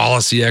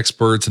 policy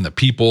experts, and the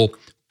people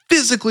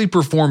physically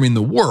performing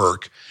the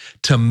work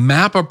to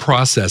map a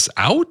process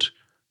out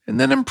and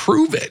then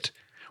improve it.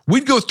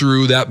 We'd go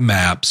through that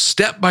map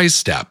step by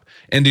step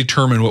and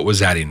determine what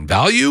was adding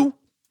value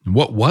and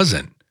what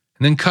wasn't,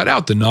 and then cut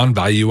out the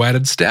non-value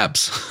added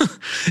steps.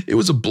 It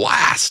was a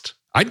blast.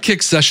 I'd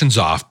kick sessions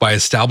off by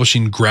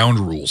establishing ground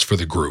rules for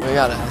the group. We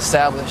gotta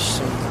establish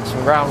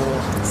some ground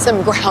rules.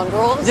 Some ground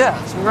rules?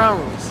 Yeah, some ground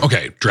rules.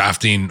 Okay,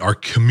 drafting our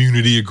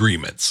community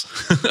agreements.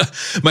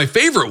 My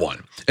favorite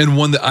one, and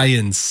one that I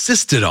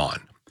insisted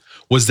on,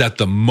 was that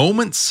the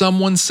moment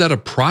someone said a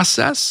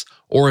process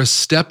or a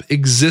step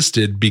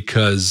existed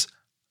because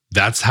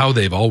that's how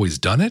they've always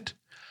done it,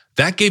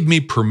 that gave me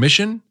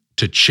permission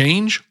to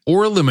change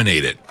or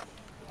eliminate it.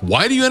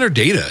 Why do you enter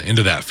data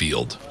into that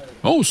field?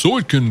 Oh, so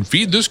it can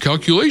feed this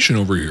calculation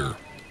over here.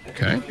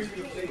 Okay.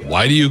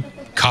 Why do you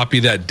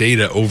copy that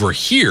data over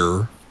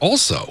here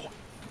also?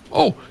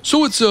 Oh,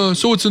 so it's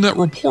in that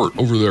report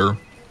over there.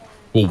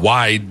 Well,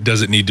 why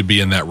does it need to be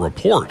in that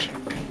report?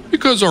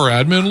 Because our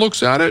admin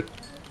looks at it.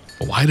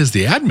 Well, why does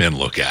the admin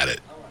look at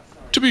it?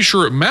 To be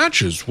sure it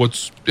matches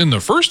what's in the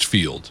first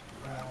field.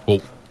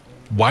 Well,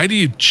 why do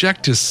you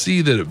check to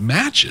see that it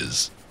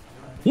matches?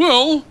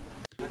 Well,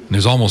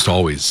 there's almost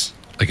always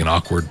like an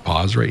awkward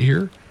pause right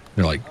here.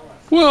 They're like,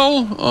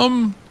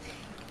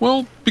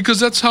 well, because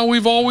that's how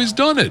we've always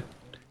done it.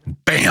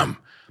 And bam,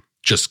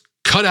 just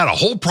cut out a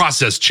whole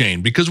process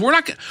chain because we're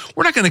not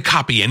going to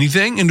copy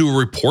anything into a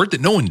report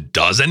that no one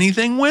does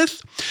anything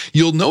with.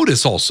 You'll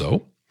notice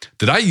also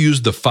that I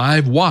used the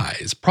 5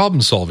 whys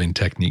problem-solving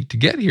technique to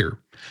get here.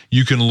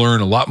 You can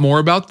learn a lot more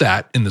about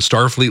that in the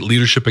Starfleet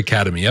Leadership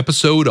Academy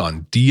episode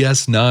on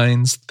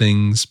DS9's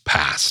Things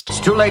Past. It's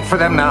too late for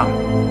them now.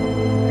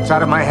 It's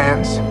out of my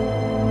hands.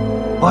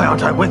 Why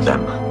aren't I with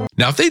them?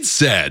 Now, if they'd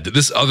said that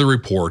this other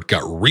report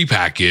got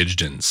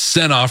repackaged and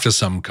sent off to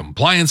some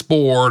compliance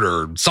board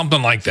or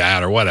something like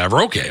that or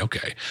whatever,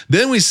 okay.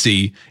 Then we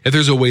see if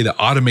there's a way to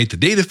automate the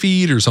data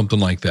feed or something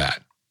like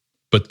that.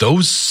 But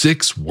those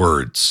 6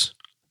 words,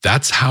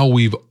 that's how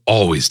we've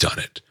always done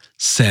it.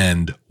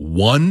 Send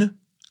one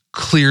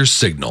clear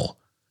signal,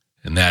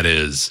 and that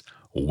is,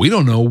 we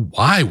don't know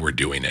why we're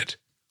doing it.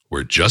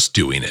 We're just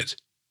doing it.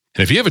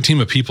 And if you have a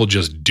team of people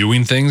just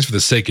doing things for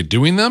the sake of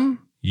doing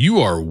them, you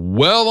are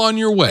well on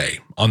your way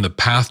on the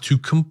path to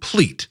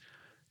complete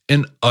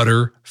and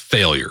utter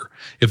failure.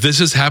 If this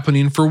is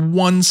happening for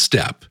one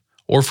step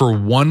or for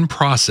one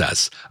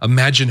process,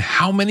 imagine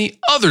how many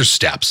other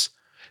steps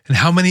and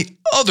how many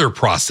other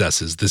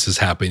processes this is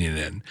happening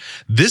in.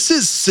 This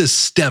is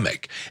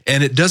systemic,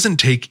 and it doesn't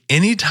take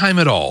any time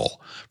at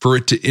all for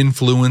it to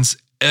influence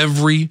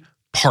every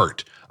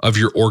part of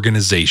your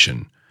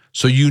organization.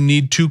 So you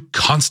need to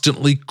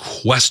constantly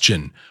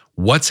question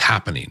what's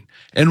happening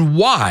and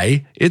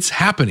why it's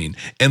happening,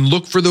 and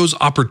look for those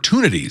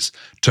opportunities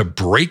to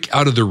break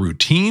out of the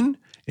routine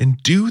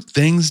and do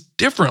things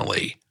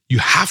differently. You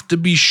have to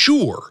be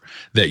sure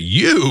that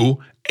you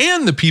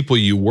and the people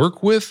you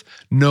work with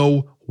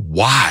know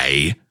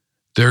why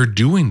They're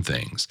doing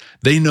things.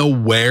 They know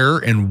where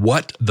and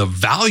what the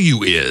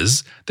value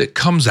is that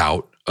comes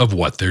out of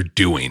what they're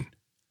doing.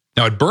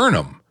 Now at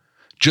Burnham,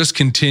 just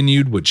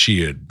continued what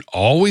she had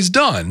always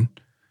done,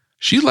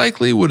 she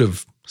likely would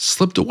have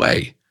slipped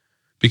away,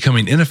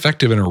 becoming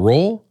ineffective in her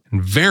role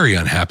and very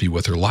unhappy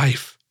with her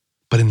life.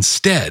 But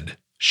instead,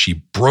 she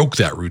broke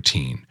that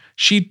routine.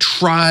 She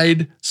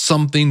tried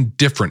something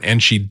different,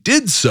 and she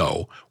did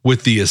so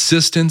with the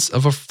assistance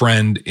of a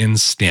friend in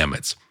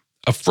Stamets,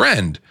 a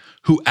friend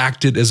who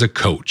acted as a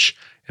coach.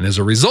 And as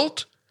a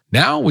result,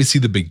 now we see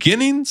the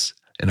beginnings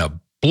and a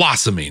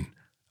blossoming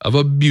of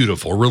a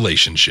beautiful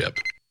relationship.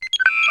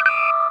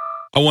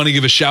 I want to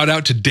give a shout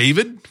out to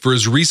David for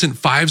his recent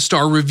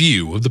 5-star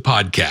review of the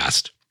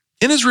podcast.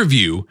 In his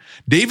review,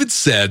 David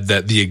said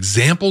that the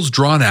examples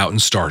drawn out in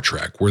Star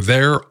Trek were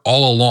there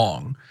all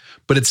along,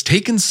 but it's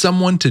taken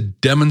someone to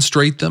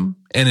demonstrate them,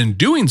 and in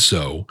doing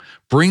so,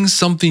 brings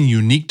something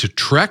unique to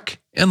Trek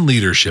and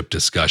leadership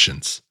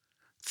discussions.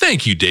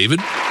 Thank you,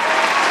 David.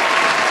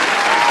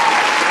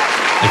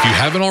 If you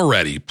haven't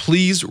already,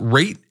 please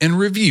rate and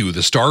review the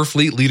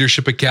Starfleet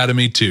Leadership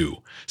Academy 2.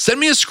 Send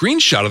me a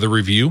screenshot of the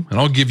review, and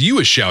I'll give you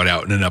a shout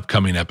out in an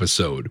upcoming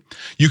episode.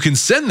 You can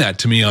send that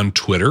to me on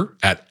Twitter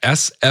at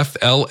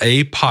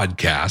SFLA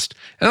Podcast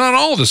and on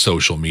all the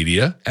social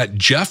media at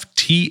Jeff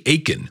T.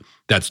 Aiken.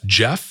 That's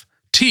Jeff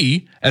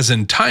T as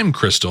in Time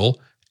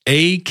Crystal,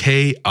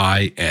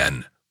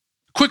 AKIN.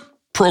 Quick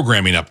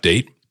programming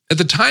update. At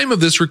the time of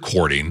this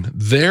recording,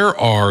 there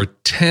are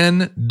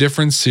 10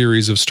 different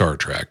series of Star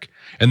Trek,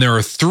 and there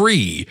are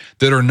 3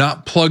 that are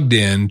not plugged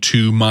in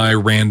to my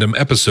random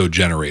episode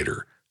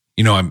generator.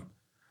 You know, I'm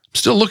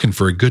still looking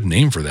for a good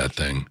name for that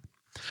thing.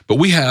 But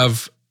we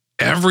have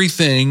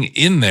everything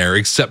in there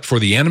except for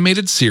the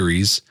animated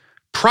series,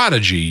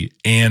 Prodigy,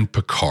 and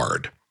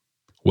Picard.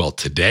 Well,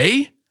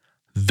 today,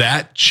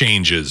 that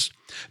changes.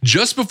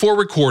 Just before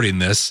recording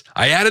this,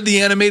 I added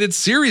the animated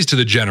series to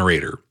the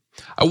generator.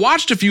 I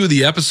watched a few of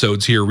the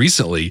episodes here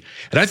recently,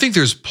 and I think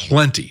there's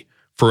plenty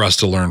for us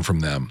to learn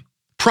from them.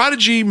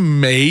 Prodigy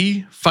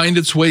may find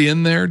its way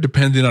in there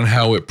depending on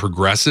how it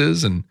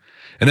progresses, and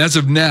as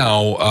of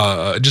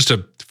now, just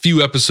a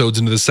few episodes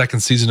into the second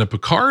season of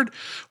Picard,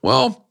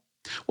 well,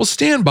 we'll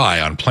stand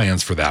by on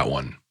plans for that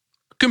one.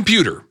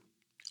 Computer,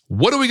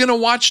 what are we going to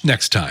watch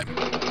next time?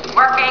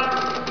 Working.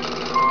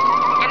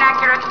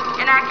 Inaccurate.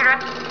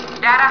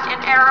 Data in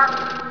error.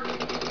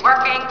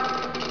 Working.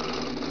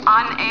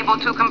 Unable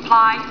to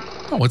comply.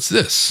 Oh, what's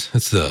this?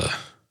 It's the...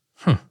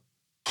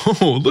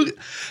 Oh, look,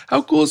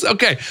 how cool is that?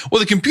 Okay, well,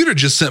 the computer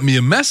just sent me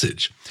a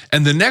message,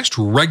 and the next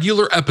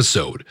regular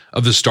episode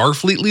of the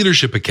Starfleet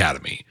Leadership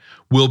Academy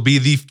will be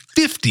the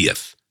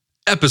 50th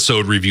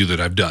episode review that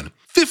I've done.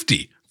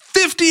 50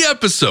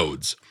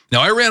 episodes.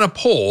 Now, I ran a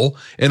poll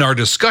in our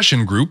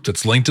discussion group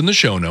that's linked in the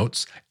show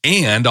notes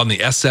and on the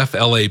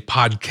SFLA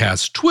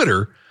podcast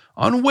Twitter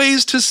on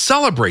ways to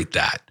celebrate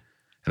that.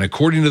 And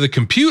according to the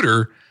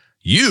computer,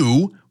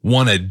 you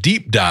want a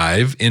deep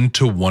dive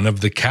into one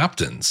of the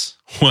captains.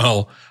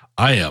 Well,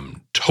 I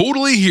am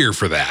totally here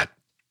for that.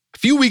 A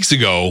few weeks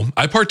ago,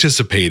 I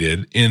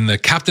participated in the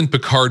Captain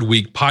Picard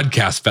Week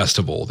podcast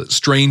festival that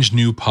Strange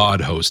New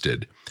Pod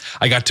hosted.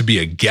 I got to be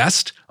a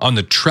guest on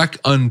the Trek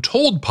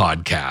Untold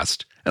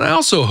podcast, and I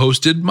also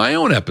hosted my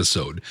own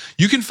episode.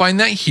 You can find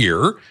that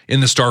here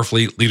in the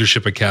Starfleet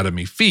Leadership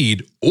Academy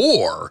feed,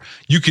 or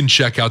you can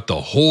check out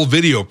the whole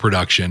video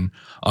production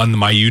on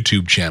my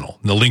YouTube channel.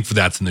 The link for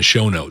that's in the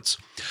show notes.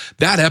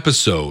 That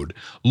episode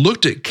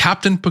looked at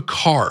Captain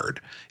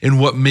Picard and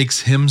what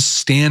makes him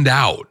stand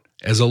out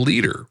as a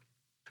leader.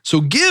 So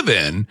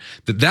given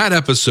that that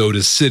episode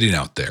is sitting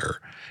out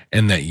there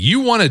and that you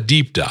want a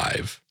deep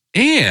dive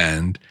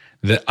and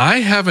that I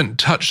haven't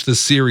touched the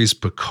series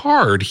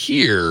Picard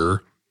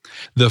here,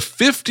 the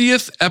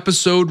 50th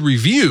episode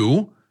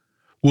review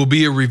will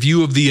be a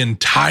review of the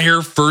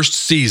entire first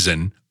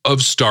season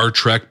of Star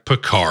Trek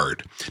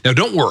Picard. Now,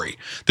 don't worry.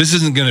 This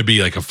isn't going to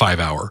be like a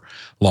 5-hour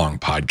long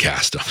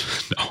podcast.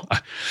 No,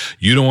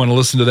 you don't want to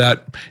listen to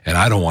that, and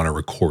I don't want to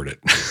record it.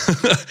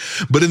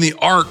 But in the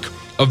arc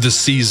of the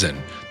season,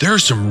 there are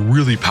some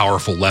really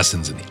powerful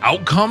lessons in the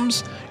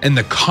outcomes and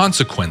the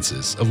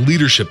consequences of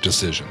leadership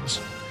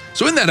decisions.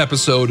 So in that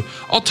episode,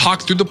 I'll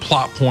talk through the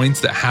plot points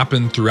that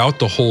happen throughout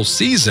the whole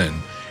season,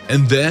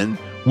 and then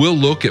we'll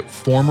look at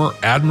former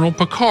Admiral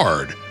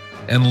Picard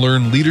and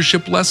learn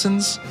leadership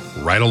lessons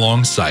right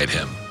alongside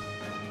him.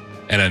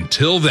 And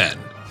until then,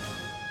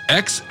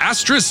 ex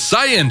astra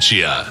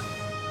scientia.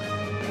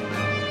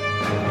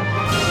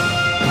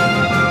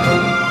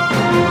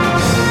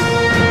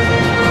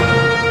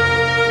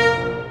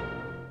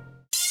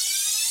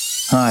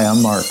 Hi,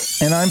 I'm Mark.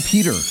 And I'm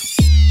Peter.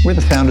 We're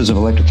the founders of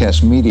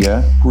Electrocast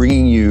Media,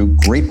 bringing you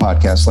great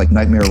podcasts like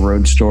Nightmare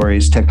Road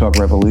Stories, Tech Talk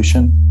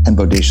Revolution, and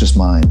Bodacious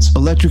Minds.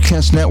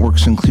 Electrocast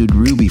networks include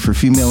Ruby for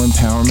female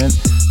empowerment,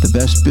 the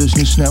Best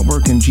Business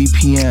Network, and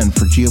GPN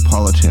for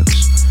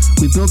geopolitics.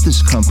 We built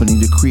this company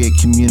to create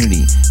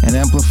community and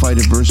amplify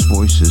diverse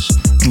voices,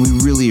 and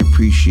we really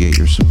appreciate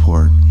your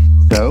support.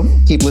 So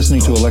keep listening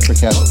to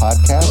Electrocast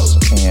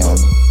podcasts and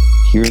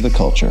Hear the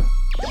culture.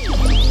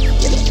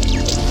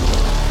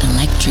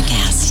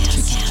 Electricast.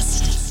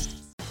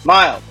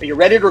 Miles, are you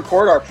ready to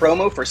record our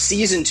promo for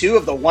Season 2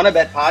 of the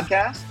Wannabet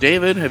podcast?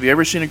 David, have you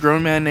ever seen a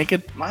grown man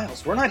naked?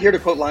 Miles, we're not here to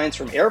quote lines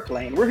from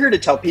Airplane. We're here to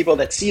tell people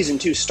that Season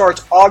 2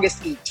 starts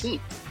August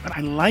 18th. But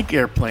I like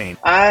Airplane.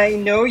 I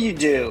know you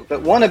do,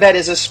 but Wannabet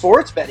is a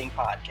sports betting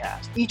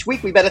podcast. Each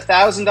week we bet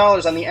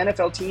 $1,000 on the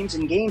NFL teams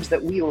and games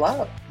that we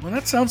love. Well,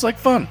 that sounds like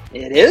fun.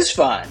 It is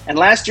fun. And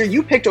last year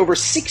you picked over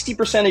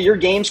 60% of your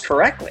games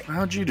correctly.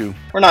 How'd you do?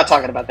 We're not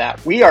talking about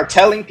that. We are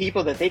telling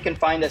people that they can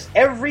find us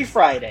every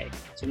Friday.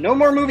 So no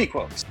more movie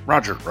quotes.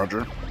 Roger.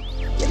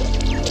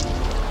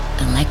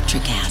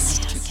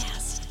 Electricast.